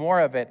it and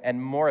more of it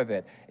and more of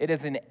it. It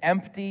is an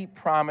empty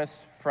promise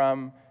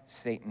from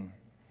Satan.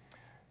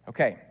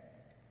 Okay,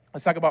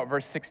 let's talk about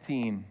verse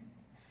 16.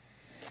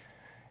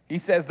 He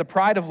says, the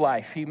pride of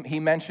life. He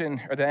mentioned,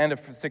 or the end of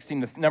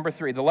 16, number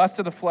 3, the lust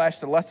of the flesh,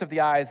 the lust of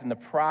the eyes, and the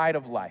pride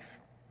of life.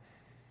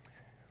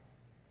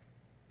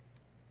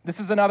 This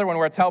is another one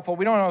where it's helpful.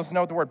 We don't always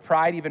know what the word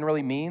pride even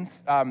really means.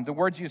 The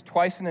word's used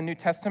twice in the New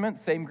Testament.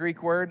 Same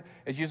Greek word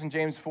is used in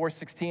James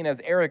 4:16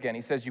 as arrogant.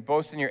 He says, you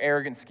boast in your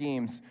arrogant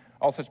schemes.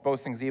 All such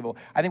boasting is evil.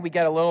 I think we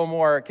get a little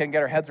more, can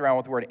get our heads around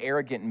what the word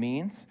arrogant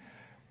means.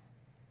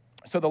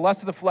 So the lust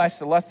of the flesh,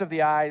 the lust of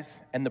the eyes,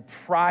 and the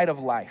pride of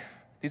life.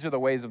 These are the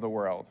ways of the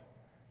world,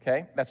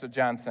 okay? That's what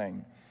John's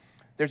saying.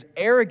 There's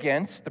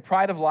arrogance, the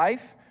pride of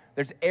life.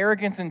 There's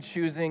arrogance in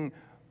choosing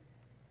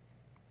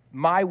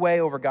my way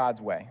over God's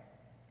way.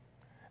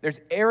 There's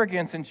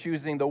arrogance in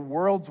choosing the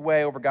world's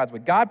way over God's way.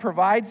 God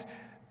provides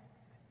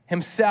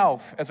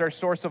himself as our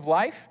source of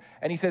life,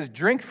 and he says,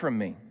 drink from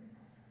me.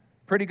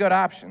 Pretty good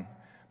option.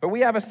 But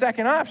we have a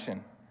second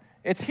option.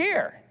 It's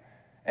here.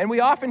 And we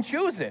often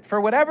choose it. For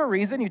whatever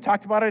reason, you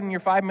talked about it in your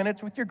 5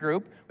 minutes with your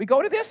group, we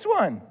go to this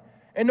one.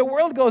 And the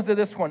world goes to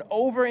this one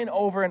over and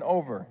over and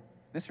over.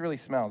 This really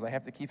smells. I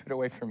have to keep it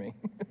away from me.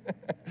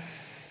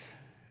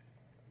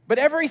 But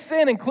every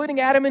sin,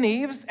 including Adam and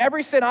Eve's,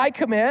 every sin I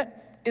commit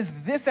is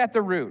this at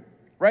the root,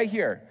 right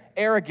here,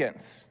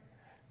 arrogance.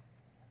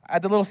 I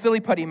had the little silly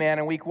putty man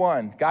in week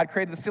 1. God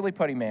created the silly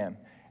putty man.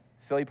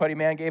 Silly putty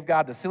man gave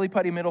God the silly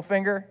putty middle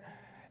finger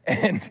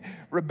and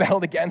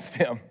rebelled against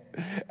him.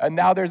 And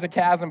now there's a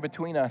chasm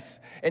between us.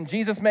 And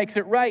Jesus makes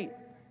it right.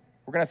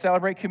 We're going to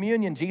celebrate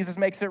communion. Jesus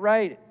makes it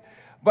right.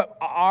 But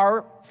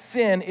our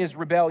sin is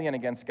rebellion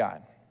against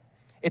God.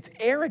 It's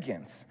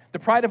arrogance. The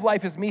pride of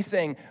life is me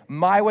saying,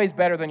 my way's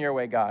better than your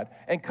way, God.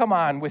 And come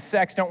on, with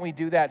sex, don't we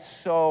do that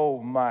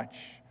so much?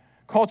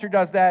 Culture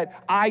does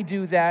that. I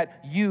do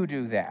that. You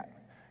do that.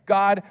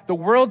 God, the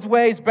world's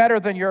way is better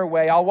than your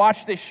way. I'll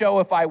watch this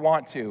show if I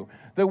want to.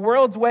 The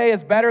world's way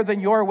is better than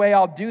your way.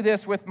 I'll do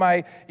this with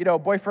my,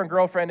 boyfriend,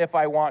 girlfriend if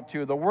I want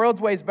to. The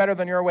world's way is better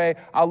than your way.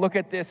 I'll look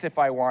at this if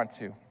I want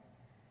to.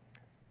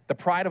 The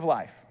pride of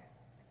life.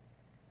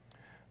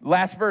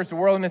 Last verse, the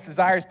world and its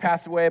desires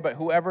pass away, but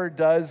whoever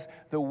does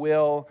the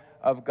will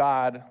of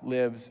God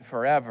lives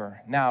forever.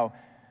 Now,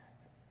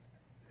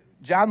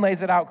 John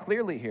lays it out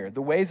clearly here.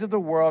 The ways of the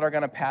world are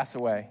going to pass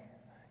away.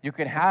 You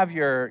can have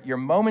your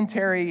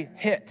momentary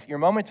hit, your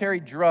momentary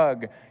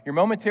drug, your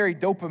momentary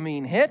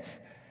dopamine hit.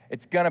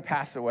 It's going to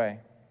pass away.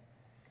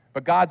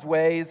 But God's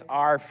ways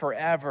are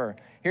forever.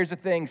 Here's the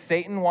thing.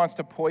 Satan wants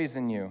to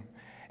poison you.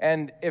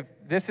 And if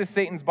this is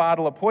Satan's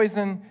bottle of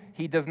poison,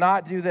 he does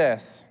not do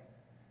this.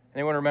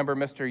 Anyone remember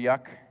Mr.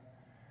 Yuck?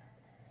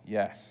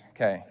 Yes.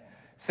 Okay.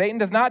 Satan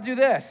does not do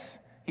this.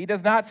 He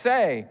does not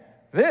say,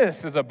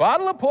 this is a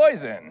bottle of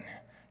poison.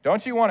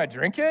 Don't you want to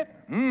drink it?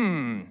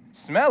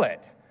 Smell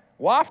it.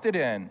 Waft it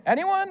in.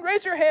 Anyone?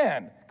 Raise your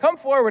hand. Come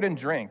forward and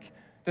drink.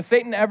 Does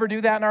Satan ever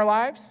do that in our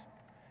lives?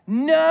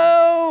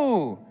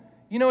 No.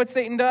 You know what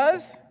Satan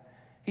does?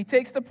 He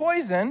takes the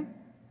poison.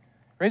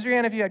 Raise your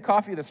hand if you had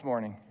coffee this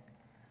morning.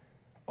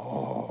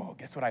 Oh,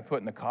 guess what I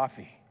put in the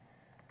coffee?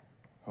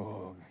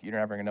 Oh, you're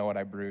never going to know what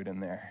I brewed in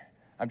there.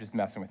 I'm just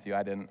messing with you.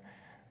 I didn't.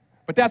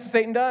 But that's what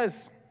Satan does.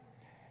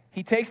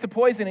 He takes the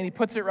poison and he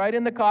puts it right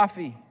in the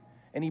coffee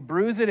and he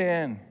brews it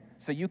in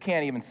so you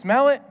can't even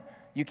smell it.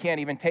 You can't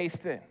even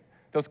taste it.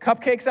 Those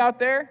cupcakes out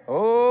there,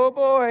 oh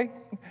boy.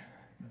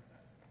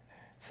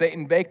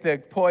 Satan baked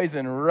the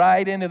poison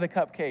right into the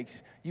cupcakes.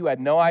 You had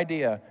no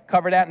idea.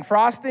 Cover that in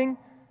frosting,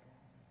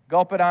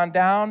 gulp it on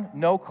down,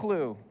 no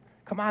clue.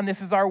 Come on,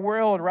 this is our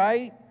world,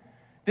 right?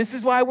 This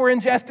is why we're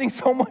ingesting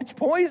so much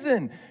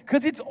poison,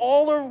 because it's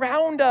all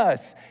around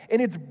us,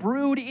 and it's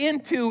brewed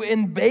into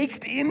and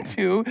baked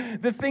into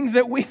the things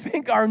that we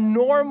think are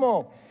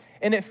normal,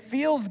 and it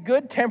feels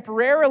good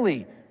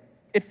temporarily.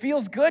 It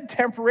feels good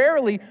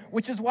temporarily,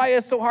 which is why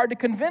it's so hard to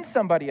convince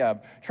somebody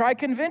of. Try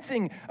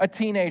convincing a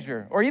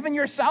teenager, or even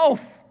yourself.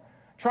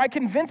 Try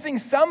convincing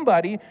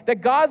somebody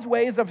that God's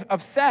ways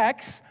of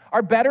sex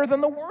are better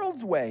than the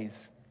world's ways.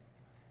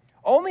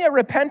 Only a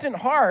repentant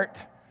heart,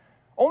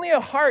 only a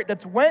heart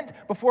that's went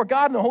before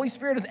God and the Holy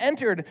Spirit has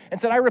entered and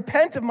said, I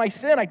repent of my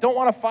sin. I don't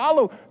want to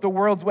follow the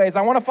world's ways.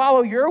 I want to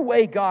follow your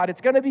way, God.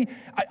 It's going to be,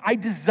 I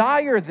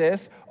desire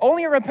this.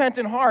 Only a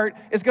repentant heart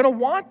is going to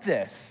want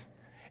this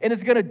and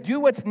is going to do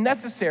what's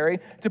necessary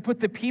to put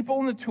the people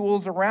and the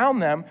tools around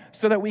them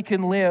so that we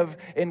can live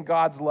in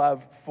God's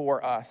love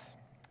for us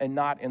and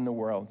not in the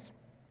world's.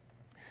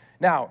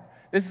 Now,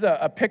 this is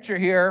a picture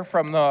here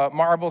from the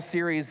Marvel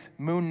series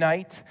Moon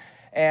Knight.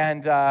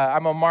 And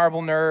I'm a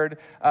Marvel nerd.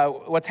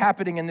 What's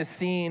happening in this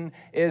scene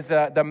is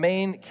the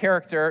main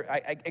character,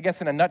 I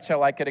guess in a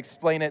nutshell I could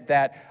explain it,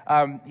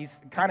 that he's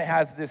kind of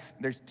has this,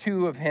 there's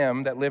two of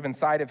him that live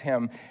inside of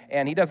him,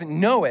 and he doesn't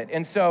know it.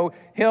 And so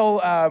he'll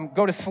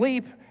go to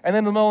sleep, and then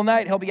in the middle of the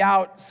night he'll be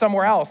out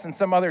somewhere else in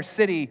some other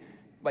city,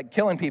 like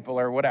killing people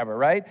or whatever,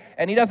 right?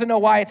 And he doesn't know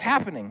why it's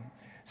happening.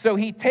 So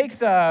he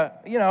takes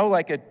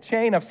like a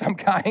chain of some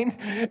kind,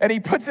 and he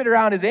puts it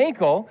around his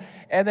ankle,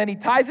 and then he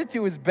ties it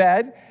to his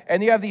bed,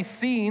 and you have these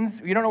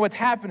scenes, you don't know what's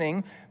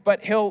happening, but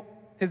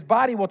his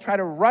body will try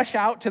to rush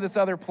out to this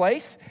other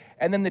place,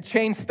 and then the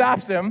chain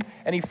stops him,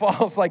 and he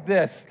falls like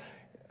this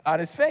on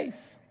his face.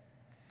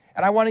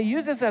 And I want to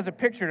use this as a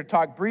picture to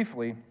talk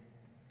briefly.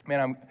 Man,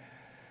 I'm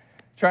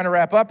trying to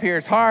wrap up here.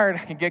 It's hard. I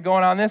can get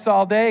going on this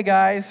all day,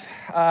 guys.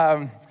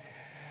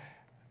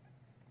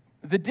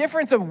 The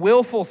difference of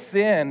willful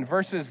sin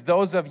versus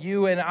those of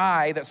you and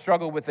I that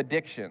struggle with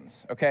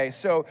addictions, okay?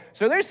 So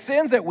there's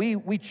sins that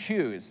we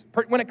choose.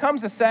 When it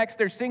comes to sex,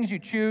 there's things you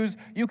choose.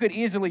 You could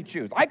easily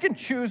choose. I can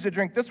choose to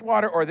drink this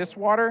water or this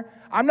water.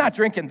 I'm not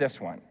drinking this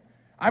one.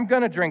 I'm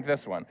going to drink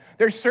this one.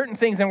 There's certain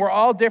things, and we're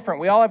all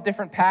different. We all have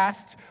different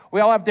pasts.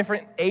 We all have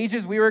different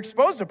ages we were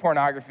exposed to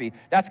pornography.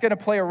 That's going to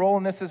play a role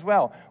in this as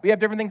well. We have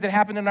different things that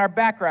happen in our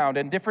background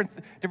and different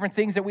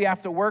things that we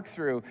have to work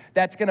through.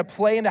 That's going to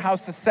play into how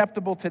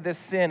susceptible to this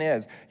sin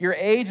is. Your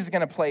age is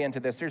going to play into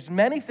this. There's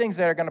many things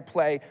that are going to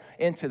play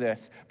into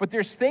this. But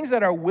there's things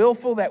that are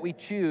willful that we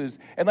choose.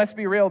 And let's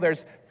be real,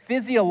 there's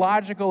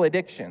physiological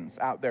addictions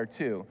out there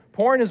too.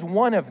 Porn is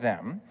one of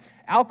them.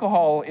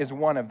 Alcohol is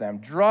one of them.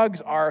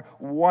 Drugs are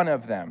one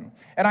of them.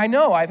 And I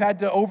know I've had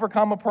to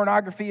overcome a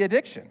pornography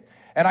addiction.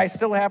 And I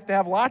still have to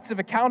have lots of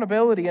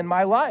accountability in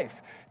my life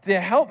to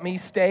help me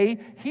stay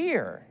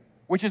here,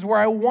 which is where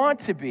I want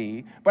to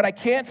be, but I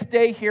can't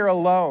stay here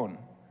alone.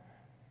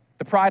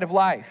 The pride of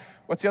life.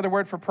 What's the other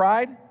word for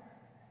pride?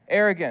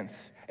 Arrogance.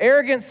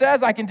 Arrogance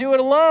says I can do it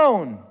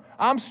alone.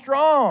 I'm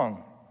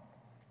strong.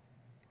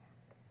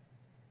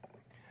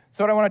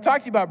 So what I want to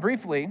talk to you about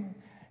briefly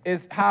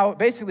is how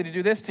basically to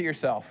do this to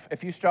yourself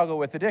if you struggle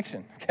with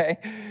addiction, okay?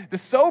 The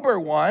sober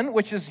one,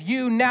 which is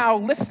you now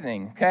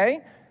listening, okay?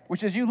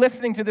 Which is you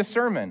listening to this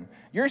sermon.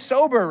 You're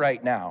sober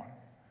right now.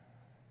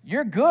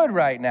 You're good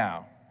right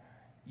now.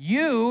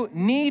 You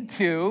need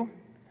to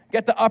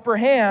get the upper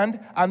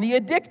hand on the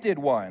addicted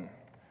one.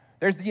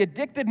 There's the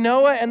addicted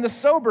Noah and the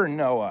sober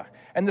Noah.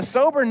 And the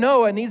sober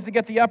Noah needs to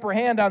get the upper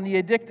hand on the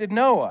addicted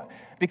Noah.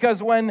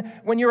 Because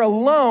when you're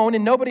alone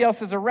and nobody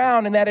else is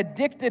around and that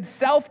addicted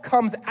self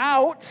comes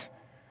out,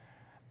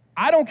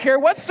 I don't care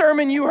what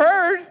sermon you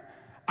heard.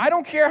 I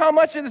don't care how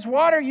much of this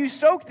water you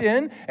soaked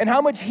in and how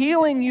much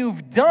healing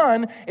you've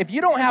done. If you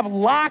don't have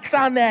locks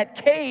on that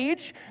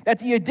cage that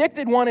the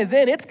addicted one is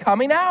in, it's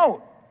coming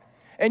out.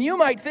 And you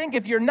might think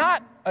if you're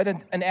not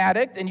an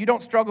addict and you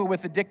don't struggle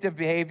with addictive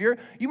behavior,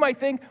 you might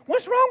think,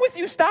 what's wrong with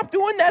you? Stop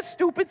doing that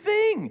stupid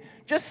thing.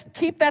 Just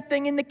keep that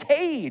thing in the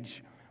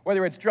cage.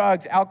 Whether it's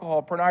drugs,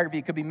 alcohol, pornography,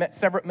 it could be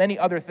many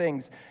other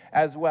things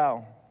as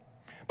well.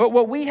 But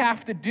what we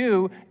have to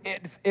do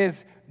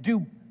is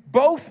do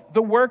both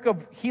the work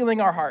of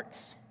healing our hearts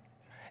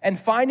and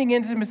finding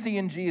intimacy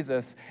in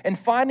Jesus and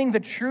finding the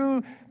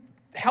true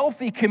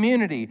healthy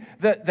community,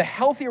 the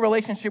healthy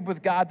relationship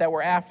with God that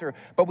we're after,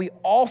 but we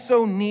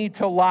also need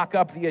to lock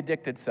up the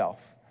addicted self.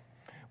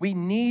 We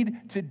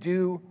need to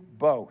do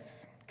both.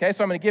 Okay,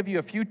 so I'm going to give you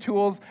a few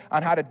tools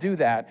on how to do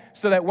that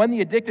so that when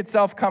the addicted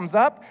self comes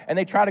up and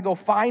they try to go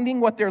finding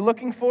what they're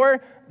looking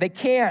for, they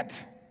can't.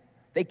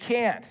 They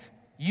can't.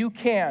 You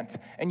can't.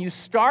 And you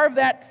starve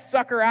that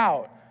sucker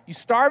out. You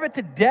starve it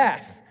to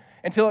death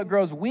until it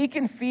grows weak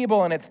and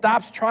feeble and it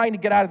stops trying to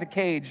get out of the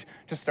cage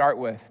to start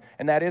with.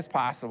 And that is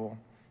possible.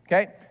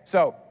 Okay,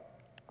 so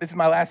this is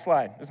my last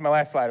slide.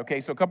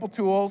 Okay, so a couple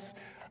tools.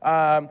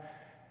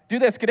 Do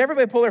this. Could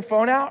everybody pull their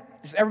phone out?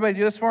 Just everybody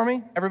do this for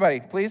me.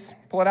 Everybody, please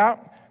pull it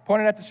out.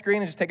 Point it at the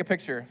screen and just take a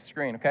picture of the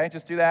screen, okay?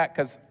 Just do that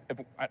because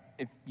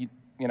if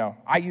you know,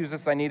 I use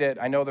this, I need it.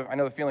 I know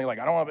the feeling like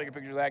I don't want to take a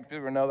picture of that.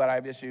 People know that I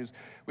have issues.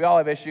 We all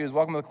have issues.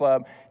 Welcome to the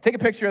club. Take a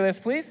picture of this,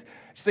 please,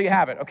 so you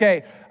have it.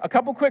 Okay, a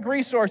couple quick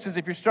resources.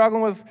 If you're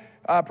struggling with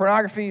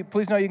pornography,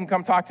 please know you can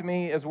come talk to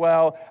me as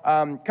well.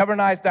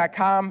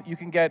 Covenanteyes.com. You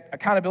can get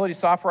accountability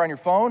software on your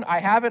phone. I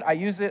have it. I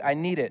use it. I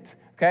need it.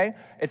 Okay?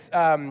 It's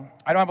I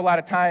don't have a lot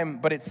of time,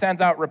 but it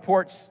sends out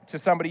reports to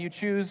somebody you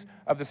choose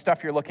of the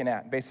stuff you're looking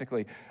at,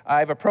 basically. I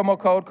have a promo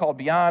code called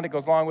Beyond. It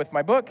goes along with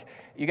my book.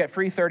 You get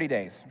free 30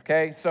 days,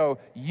 okay? So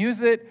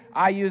use it.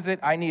 I use it.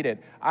 I need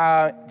it.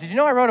 Did you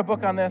know I wrote a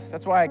book on this?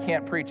 That's why I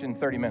can't preach in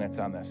 30 minutes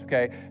on this,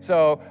 okay?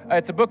 So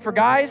it's a book for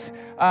guys,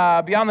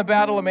 Beyond the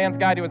Battle, A Man's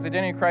Guide to His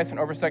Identity in Christ in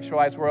an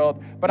Over-Sexualized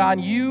World. But on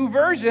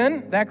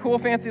YouVersion, that cool,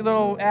 fancy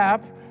little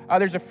app,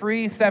 there's a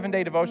free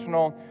 7-day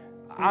devotional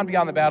on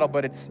Beyond the Battle,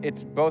 but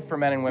it's both for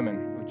men and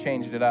women. We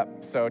changed it up.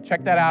 So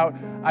check that out.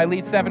 I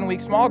lead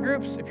 7-week small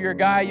groups. If you're a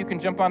guy, you can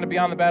jump onto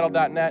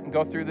beyondthebattle.net and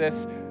go through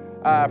this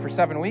for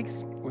 7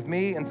 weeks with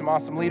me and some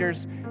awesome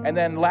leaders. And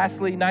then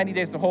lastly, 90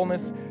 Days to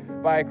Wholeness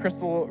by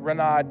Crystal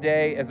Renaa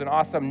Day is an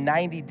awesome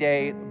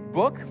 90-day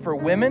book for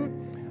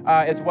women,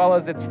 as well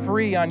as it's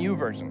free on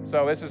YouVersion.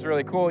 So this is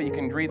really cool. You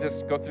can read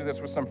this, go through this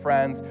with some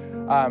friends.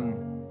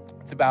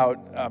 It's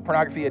about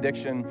pornography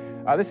addiction.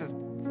 This is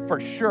for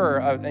sure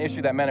an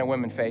issue that men and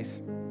women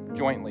face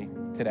jointly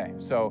today.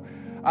 So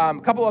a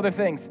couple other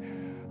things.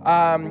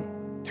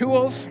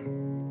 Tools,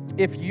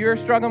 if you're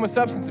struggling with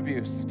substance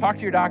abuse, talk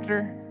to your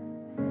doctor,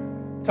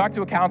 talk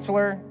to a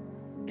counselor,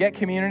 get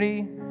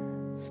community,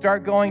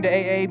 start going to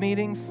AA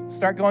meetings,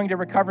 start going to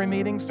recovery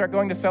meetings, start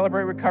going to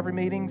Celebrate Recovery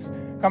meetings.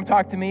 Come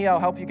talk to me. I'll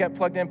help you get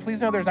plugged in. Please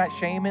know there's not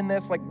shame in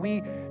this.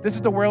 This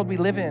is the world we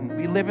live in.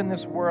 We live in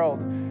this world.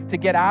 To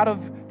get out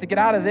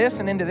of this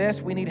and into this,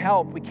 we need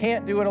help. We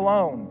can't do it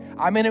alone.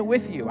 I'm in it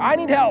with you. I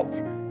need help.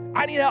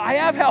 I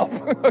have help.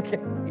 Okay.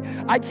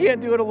 I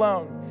can't do it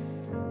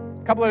alone.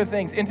 A couple other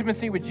things.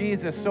 Intimacy with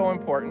Jesus, so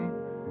important.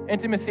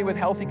 Intimacy with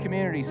healthy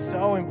community,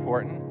 so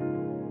important.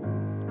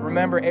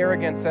 Remember,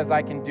 arrogance says,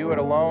 I can do it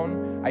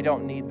alone. I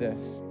don't need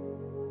this.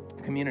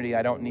 Community,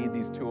 I don't need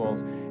these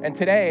tools. And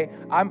today,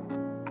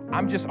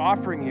 I'm just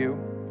offering you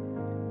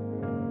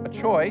a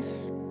choice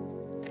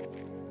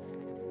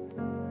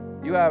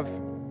You have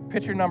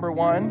picture number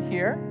 1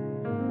 here.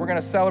 We're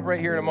going to celebrate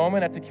here in a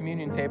moment at the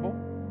communion table.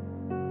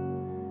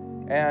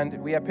 And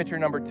we have picture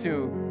number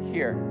 2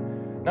 here.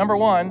 Number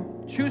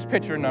 1, choose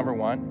picture number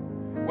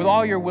 1 with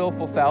all your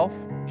willful self.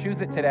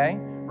 Choose it today.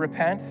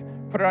 Repent.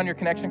 Put it on your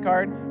connection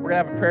card. We're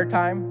going to have a prayer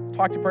time.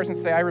 Talk to a person.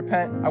 Say, I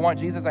repent. I want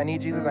Jesus. I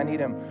need Jesus. I need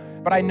him.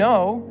 But I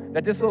know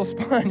that this little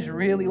sponge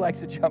really likes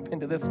to jump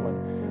into this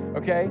one.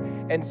 Okay?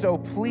 And so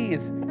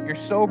please, your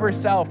sober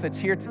self that's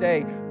here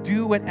today,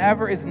 do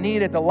whatever is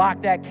needed to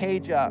lock that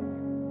cage up.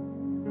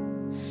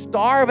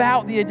 Starve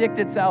out the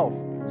addicted self.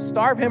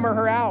 Starve him or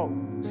her out.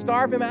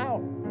 Starve him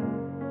out.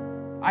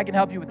 I can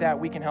help you with that.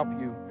 We can help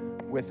you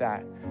with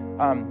that.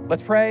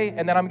 Let's pray,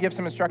 and then I'm going to give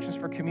some instructions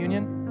for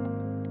communion,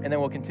 and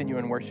then we'll continue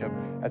in worship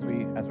as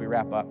we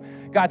wrap up.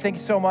 God, thank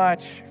you so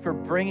much for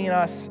bringing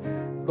us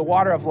the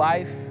water of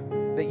life,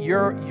 that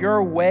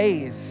your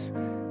ways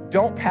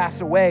don't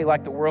pass away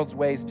like the world's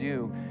ways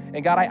do.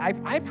 And God,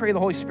 I pray the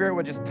Holy Spirit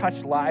would just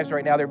touch lives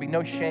right now. There'd be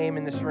no shame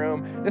in this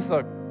room. This is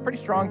a pretty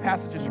strong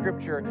passage of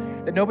Scripture,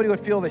 that nobody would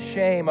feel the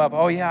shame of,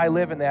 oh yeah, I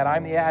live in that,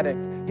 I'm the addict.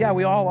 Yeah,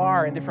 we all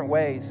are in different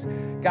ways.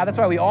 God, that's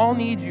why we all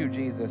need you,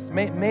 Jesus.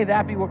 May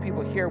that be what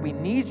people hear. We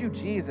need you,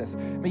 Jesus.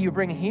 May you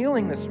bring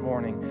healing this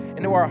morning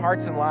into our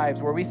hearts and lives,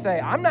 where we say,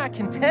 I'm not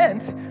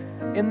content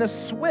in the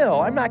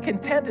swill. I'm not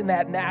content in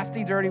that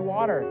nasty, dirty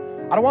water.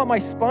 I don't want my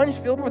sponge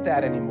filled with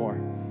that anymore.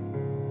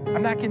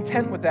 I'm not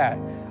content with that.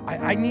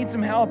 I need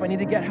some help. I need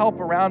to get help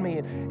around me.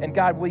 And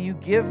God, will you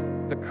give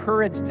the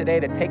courage today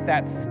to take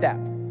that step?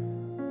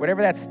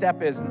 Whatever that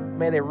step is,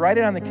 may they write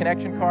it on the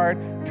connection card,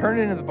 turn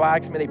it into the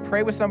box. May they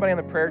pray with somebody on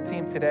the prayer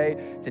team today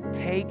to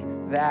take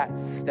that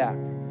step.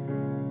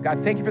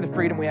 God, thank you for the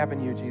freedom we have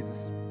in you, Jesus.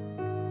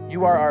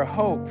 You are our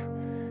hope.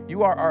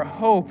 You are our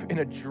hope in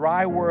a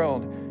dry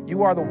world.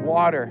 You are the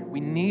water. We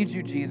need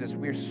you, Jesus.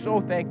 We are so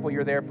thankful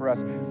you're there for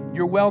us.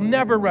 Your well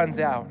never runs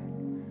out.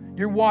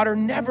 Your water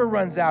never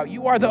runs out.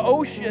 You are the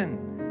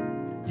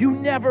ocean. You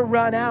never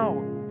run out.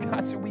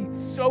 God, so we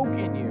soak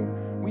in you.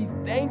 We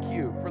thank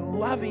you for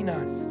loving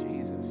us,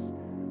 Jesus.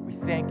 We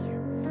thank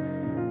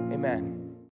you. Amen.